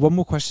 I have one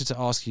more question to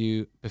ask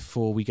you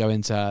before we go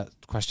into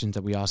questions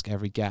that we ask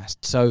every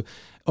guest. So,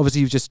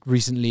 obviously, you've just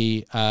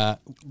recently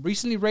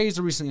raised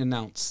or recently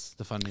announced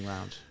the funding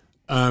round?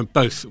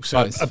 Both.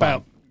 So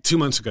about 2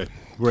 months ago,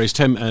 we raised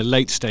a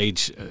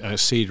late-stage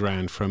seed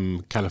round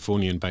from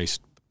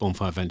Californian-based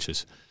Bonfire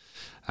Ventures,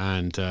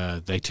 and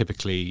they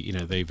typically,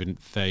 this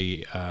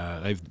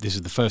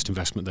is the first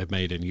investment they've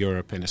made in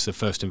Europe, and it's the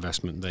first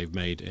investment they've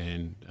made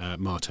in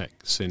Martech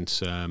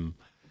since.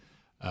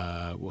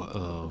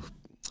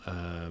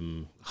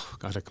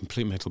 God, a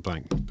complete mental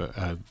blank. But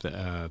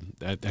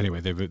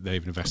anyway,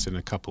 they've invested in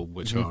a couple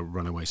which are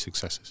runaway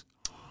successes.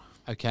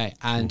 Okay,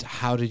 and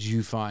how did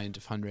you find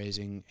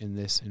fundraising in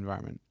this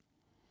environment?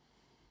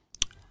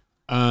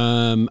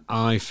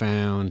 I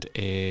found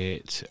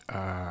it.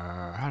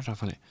 How did I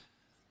find it?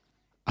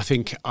 I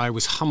think I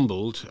was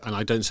humbled, and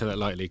I don't say that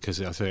lightly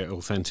because I say it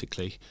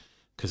authentically,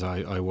 because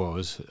I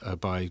was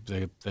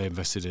they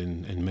invested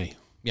in me.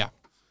 Yeah,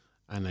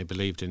 and they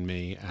believed in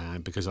me,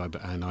 because I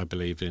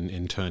believed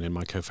in turn in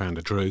my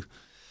co-founder Drew.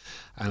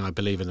 And I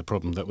believe in the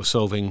problem that we're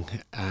solving,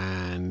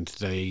 and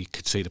they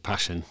could see the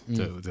passion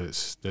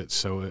that's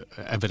so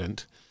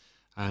evident,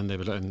 and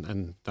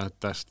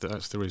that's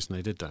the reason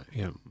they did that.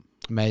 Yeah,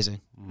 amazing.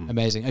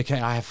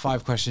 Okay, I have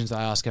 5 questions that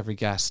I ask every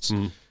guest.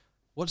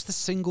 What's the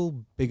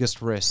single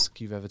biggest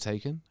risk you've ever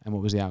taken, and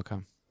what was the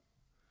outcome?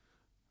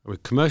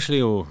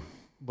 Commercially or?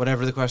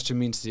 Whatever the question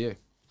means to you.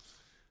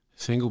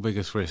 Single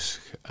biggest risk.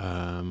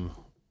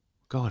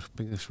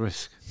 Biggest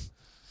risk.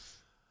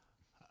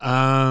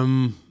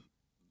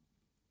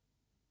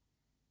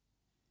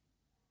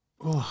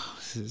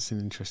 It's an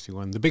interesting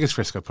one. The biggest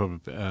risk I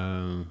probably,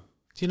 I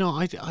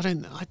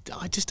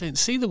just don't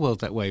see the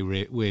world that way.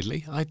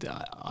 Weirdly, I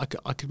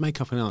could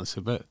make up an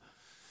answer, but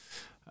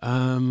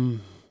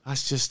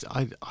that's just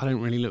I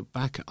don't really look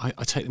back. I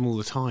take them all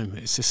the time.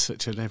 It's just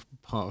such a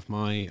part of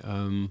my.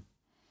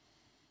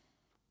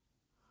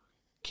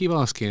 Keep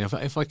asking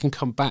if I can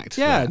come back to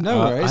that. No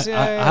worries.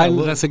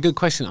 That's a good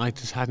question. I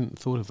just hadn't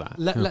thought of that.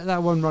 Let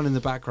that one run in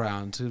the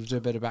background to do a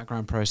bit of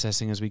background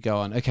processing as we go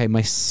on. Okay,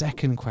 my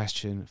second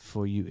question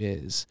for you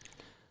is,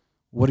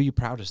 what are you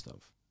proudest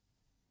of?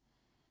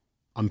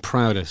 I'm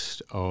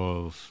proudest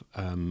of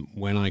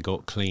when I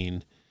got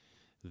clean,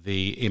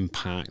 the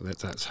impact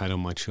that's had on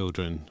my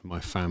children, my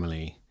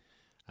family,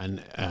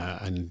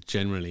 and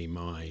generally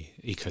my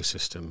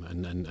ecosystem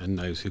and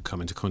those who come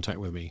into contact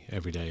with me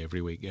every day,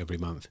 every week, every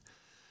month.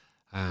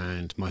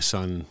 And my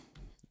son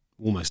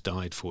almost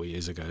died 4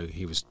 years ago.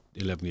 He was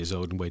 11 years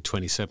old and weighed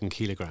 27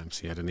 kilograms.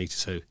 He had an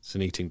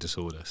eating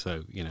disorder.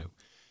 So,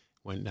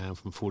 went down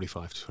from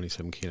 45 to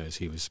 27 kilos.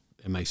 He was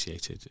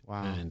emaciated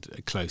and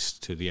close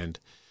to the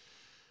end.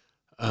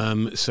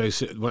 So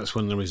that's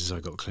one of the reasons I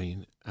got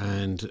clean.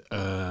 And,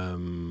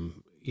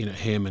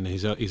 him and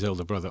his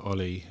older brother,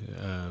 Ollie,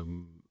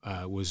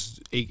 was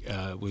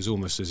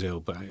almost as ill,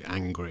 but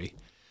angry.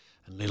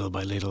 And little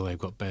by little, they've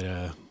got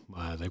better.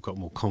 They've got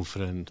more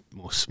confident,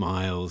 more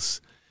smiles,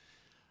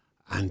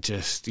 and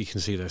just you can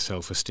see their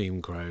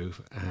self-esteem grow,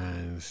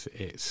 and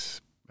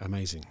it's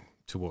amazing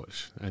to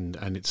watch. And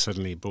it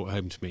suddenly brought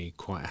home to me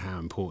quite how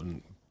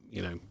important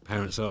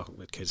parents are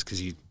with kids,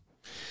 because you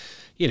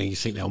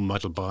think they'll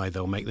muddle by,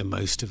 they'll make the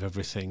most of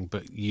everything,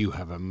 but you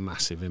have a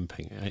massive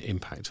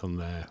impact on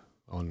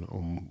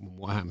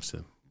what happens to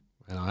them.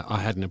 And I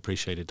hadn't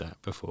appreciated that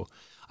before.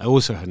 I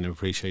also hadn't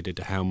appreciated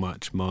how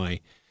much my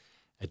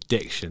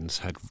addictions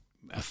had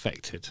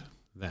affected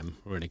them,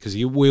 really, because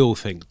we all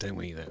think, don't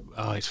we, that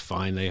it's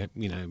fine,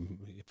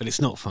 but it's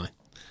not fine.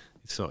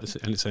 It's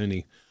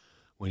only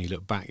when you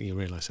look back and you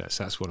realise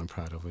that's what I'm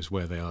proud of, is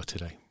where they are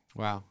today.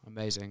 Wow,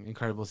 amazing,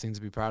 incredible thing to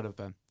be proud of,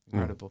 Ben.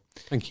 Incredible.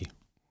 Thank you.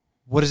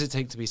 What does it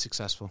take to be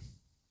successful?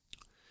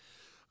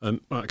 I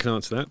can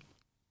answer that.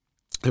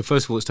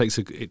 First of all, it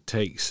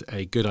takes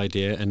a good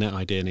idea, and that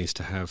idea needs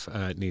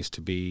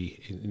to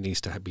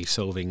be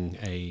solving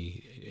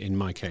in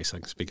my case, I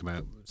can speak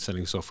about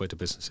selling software to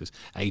businesses,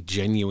 a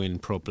genuine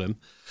problem,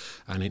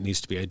 and it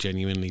needs to be a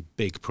genuinely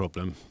big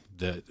problem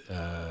that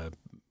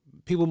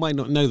people might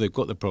not know they've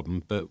got the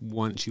problem, but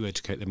once you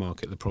educate the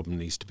market, the problem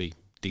needs to be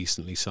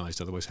decently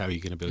sized. Otherwise, how are you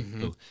going to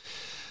build?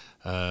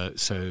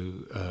 So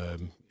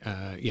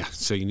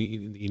you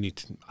need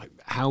to,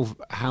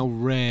 how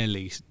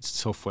rarely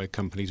software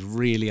companies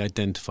really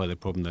identify the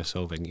problem they're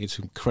solving. It's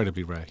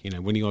incredibly rare.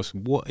 When you ask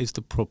them, what is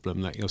the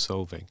problem that you're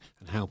solving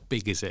and how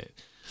big is it,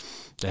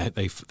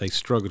 they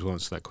struggle to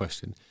answer that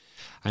question.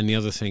 And the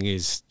other thing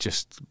is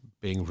just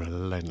being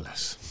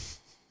relentless.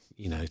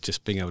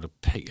 Just being able to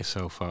pick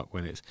yourself up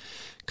when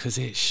because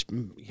it's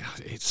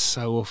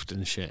so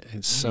often shit.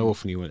 It's so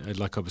often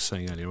like I was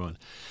saying earlier on.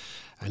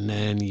 And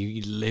then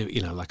you live,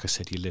 like I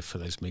said, you live for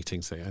those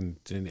meetings, and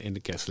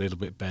it gets a little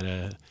bit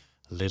better,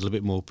 a little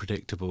bit more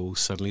predictable.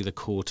 Suddenly the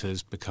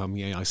quarters become,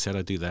 I said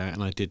I'd do that,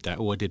 and I did that,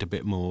 or I did a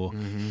bit more.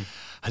 Mm-hmm.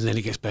 And then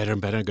it gets better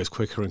and better, and goes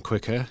quicker and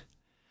quicker.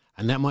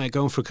 And that might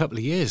go on for a couple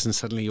of years, and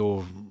suddenly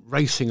you're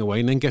racing away,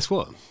 and then guess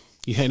what?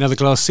 You hit another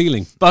glass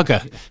ceiling.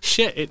 Bugger. Yeah.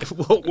 Shit,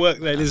 what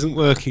worked then isn't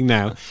working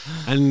now.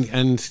 And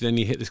then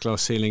you hit this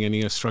glass ceiling and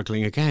you're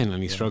struggling again,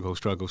 and you struggle,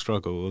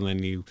 and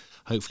then you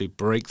hopefully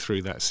break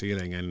through that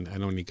ceiling and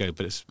on you go.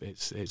 But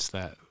it's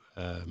that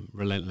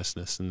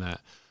relentlessness and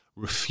that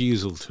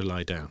refusal to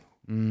lie down.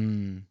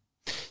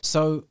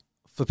 So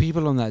for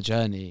people on that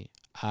journey,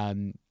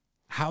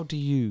 how do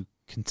you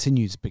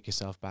continue to pick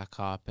yourself back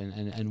up?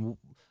 And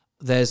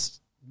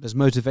there's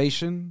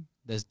motivation,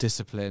 there's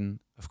discipline,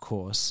 of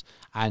course,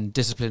 and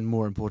discipline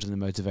more important than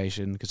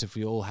motivation, because if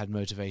we all had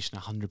motivation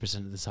 100%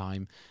 of the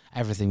time,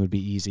 everything would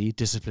be easy.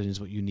 Discipline is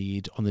what you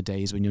need on the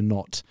days when you're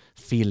not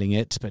feeling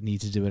it but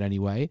need to do it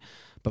anyway.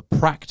 But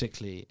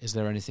practically, is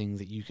there anything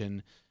that you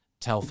can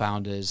tell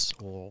founders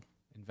or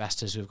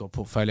investors who've got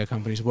portfolio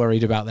companies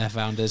worried about their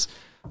founders?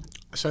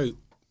 So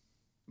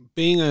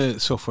being a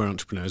software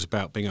entrepreneur is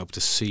about being able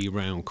to see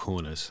round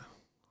corners,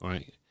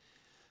 right?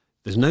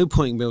 There's no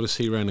point in being able to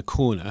see around a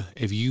corner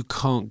if you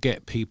can't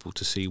get people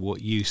to see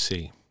what you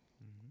see.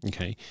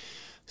 Okay,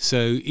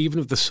 so even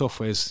if the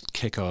software's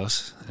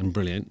kick-ass and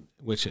brilliant,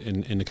 which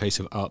in the case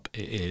of Up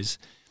it is,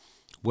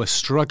 we're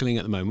struggling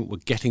at the moment. We're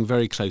getting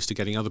very close to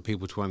getting other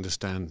people to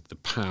understand the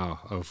power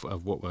of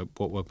what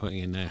we're putting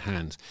in their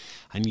hands.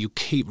 And you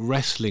keep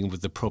wrestling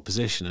with the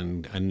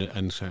proposition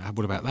and so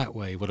what about that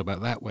way? What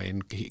about that way?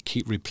 And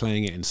keep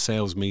replaying it in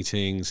sales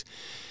meetings,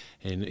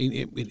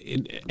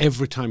 in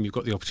every time you've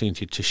got the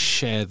opportunity to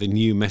share the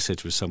new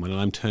message with someone, and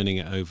I'm turning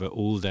it over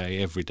all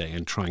day, every day,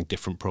 and trying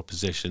different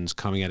propositions,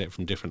 coming at it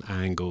from different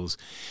angles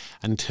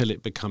until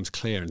it becomes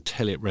clear,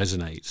 until it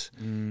resonates,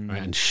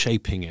 right? And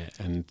shaping it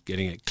and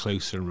getting it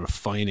closer and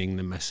refining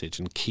the message,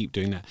 and keep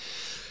doing that.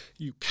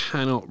 You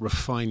cannot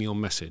refine your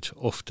message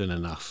often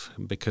enough,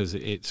 because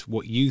it's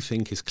what you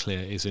think is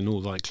clear is in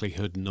all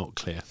likelihood not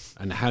clear.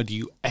 And how do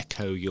you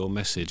echo your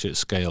message at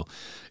scale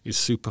is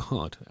super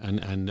hard.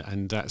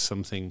 And that's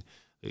something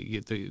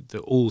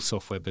that all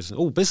software business,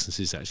 all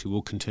businesses actually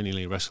will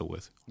continually wrestle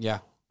with.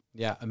 Yeah.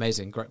 Yeah.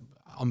 Amazing. Great.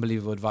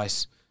 Unbelievable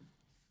advice.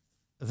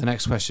 The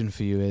next question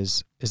for you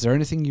is there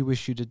anything you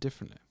wish you did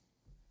differently?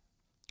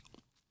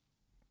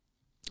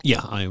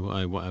 Yeah, I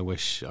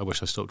wish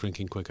I stopped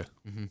drinking quicker.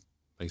 Mm-hmm.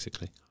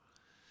 Basically,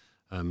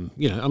 I'm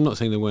not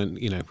saying there weren't.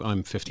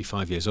 I'm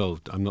 55 years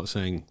old. I'm not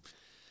saying,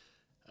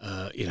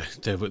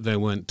 there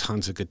weren't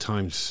tons of good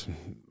times.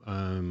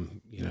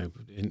 In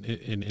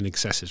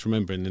excesses.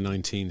 Remember, in the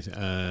late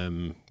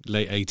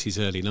 80s,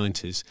 early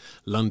 90s,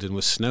 London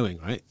was snowing,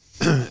 right?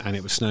 And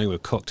it was snowing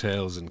with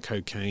cocktails and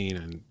cocaine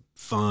and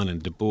fun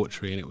and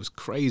debauchery, and it was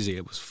crazy.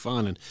 It was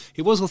fun, and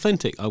it was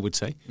authentic, I would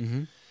say.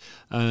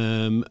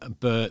 Mm-hmm.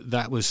 But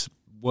that was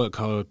work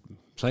hard,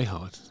 play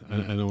hard,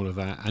 and all of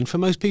that. And for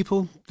most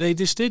people, they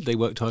just did. They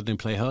worked hard and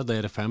play hard. They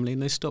had a family,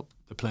 and they stopped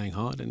the playing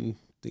hard, and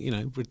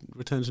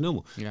returned to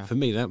normal. Yeah. For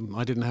me,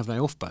 I didn't have that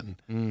off button.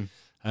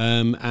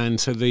 And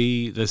so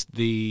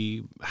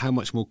the how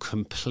much more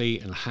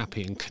complete and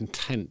happy and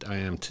content I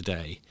am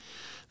today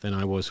than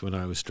I was when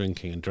I was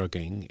drinking and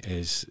drugging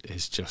is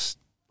just.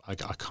 I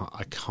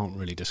can't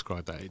really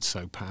describe that. It's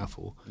so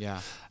powerful.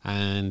 Yeah.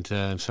 And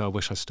so I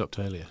wish I stopped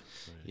earlier.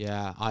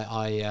 Yeah.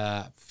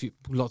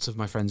 Lots of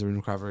my friends are in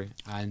recovery,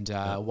 and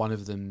one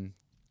of them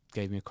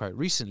gave me a quote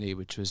recently,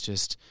 which was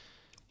just,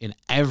 in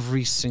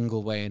every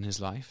single way in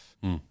his life,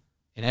 in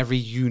every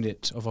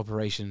unit of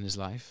operation in his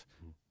life,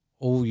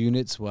 all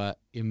units were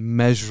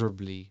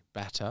immeasurably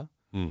better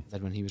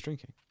than when he was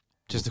drinking.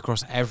 Just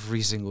across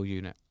every single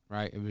unit,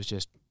 right? It was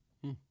just...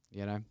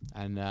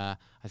 and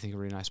I think a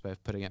really nice way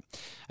of putting it.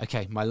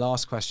 Okay, my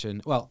last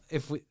question. Well,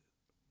 is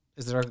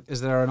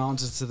there an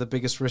answer to the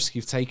biggest risk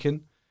you've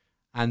taken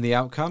and the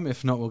outcome?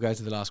 If not, we'll go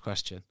to the last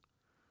question.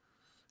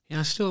 Yeah,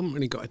 I still haven't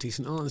really got a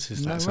decent answer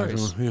to that. No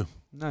worries.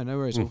 No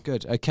worries. All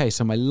good. Okay,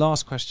 so my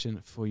last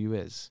question for you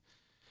is,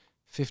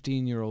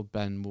 15-year-old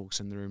Ben walks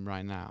in the room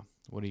right now.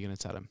 What are you going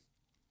to tell him?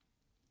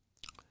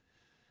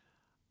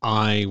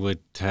 I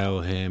would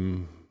tell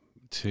him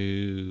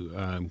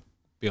to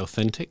be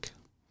authentic.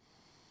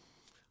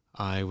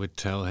 I would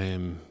tell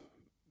him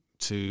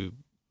to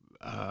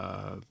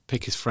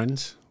pick his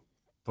friends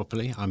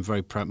properly. I'm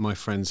very proud. My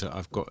friends,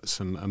 I've got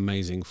some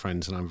amazing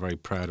friends, and I'm very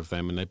proud of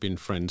them. And they've been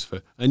friends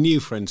for new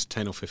friends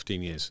 10 or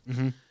 15 years.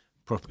 Mm-hmm.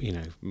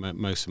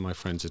 Most of my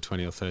friends are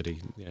 20 or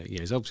 30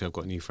 years. Obviously, I've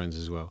got new friends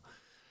as well.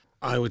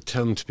 I would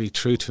tell him to be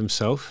true to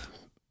himself.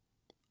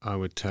 I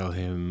would tell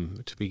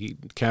him to be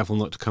careful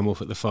not to come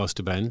off at the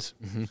faster bends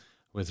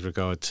with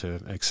regard to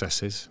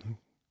excesses.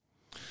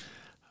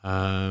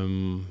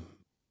 I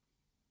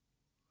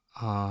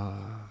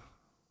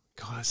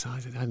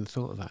hadn't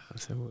thought of that.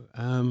 So,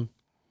 and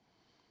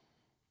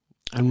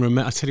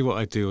remember, I tell you what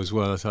I do as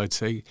well. I'd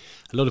say,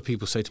 a lot of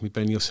people say to me,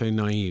 Ben, you're so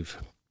naive,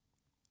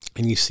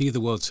 and you see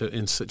the world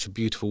in such a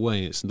beautiful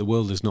way. The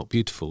world is not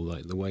beautiful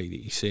like the way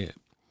that you see it,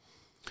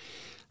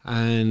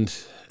 and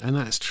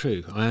that's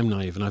true. I am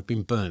naive, and I've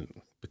been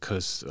burnt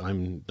because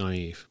I'm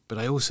naive. But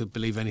I also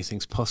believe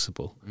anything's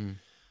possible.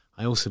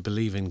 I also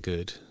believe in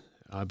good.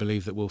 I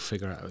believe that we'll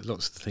figure out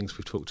lots of the things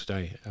we've talked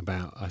today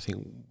about. I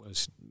think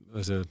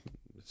as a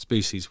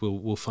species,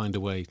 we'll find a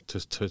way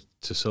to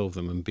solve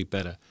them and be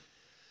better.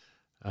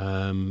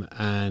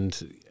 And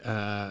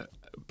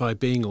by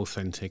being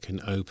authentic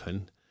and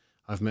open,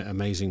 I've met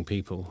amazing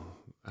people,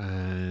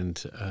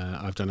 and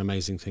I've done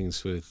amazing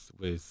things with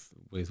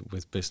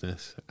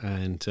business,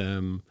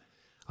 and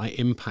I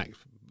impact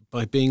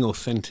by being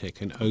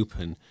authentic and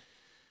open.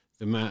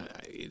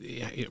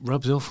 It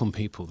rubs off on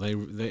people. They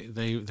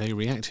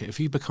react to it. If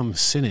you become a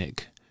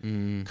cynic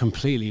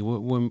completely,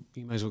 you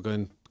may as well go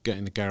and get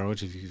in the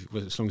garage.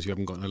 As long as you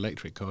haven't got an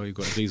electric car, you've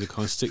got a diesel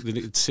car, stick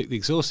the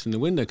exhaust in the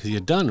window because you're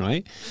done,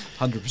 right?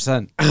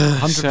 100%.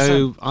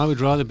 So I would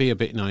rather be a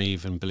bit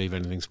naive and believe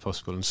anything's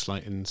possible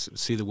and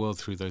see the world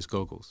through those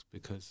goggles,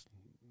 because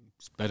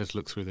it's better to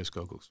look through those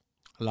goggles.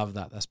 I love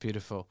that. That's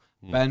beautiful.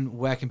 Ben,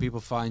 where can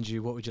people find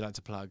you? What would you like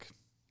to plug?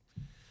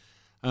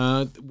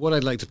 What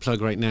I'd like to plug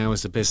right now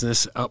is the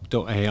business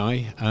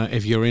up.ai.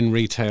 If you're in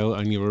retail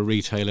and you're a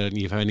retailer and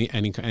you've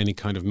any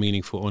kind of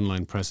meaningful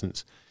online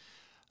presence,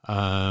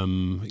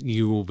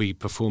 you will be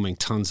performing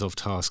tons of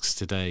tasks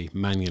today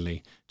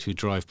manually to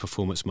drive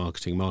performance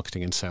marketing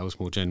and sales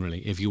more generally.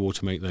 If you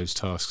automate those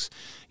tasks,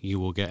 you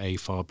will get a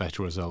far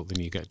better result than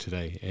you get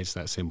today. It's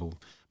that simple.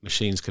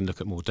 Machines can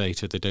look at more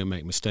data, they don't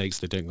make mistakes,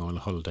 they don't go on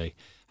a holiday,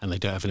 and they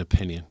don't have an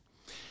opinion.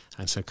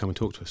 And so come and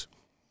talk to us.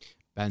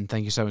 Ben,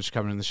 thank you so much for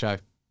coming on the show.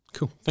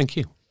 Cool. Thank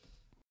you.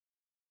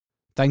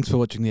 Thanks for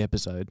watching the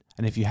episode.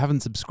 And if you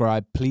haven't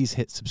subscribed, please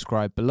hit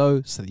subscribe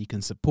below so that you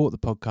can support the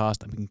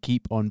podcast and we can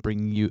keep on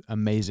bringing you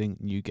amazing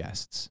new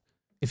guests.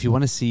 If you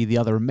want to see the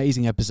other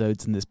amazing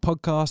episodes in this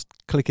podcast,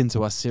 click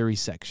into our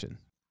series section.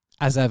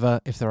 As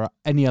ever, if there are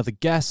any other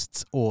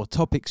guests or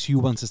topics you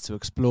want us to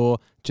explore,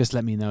 just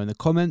let me know in the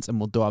comments and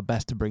we'll do our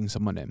best to bring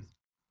someone in.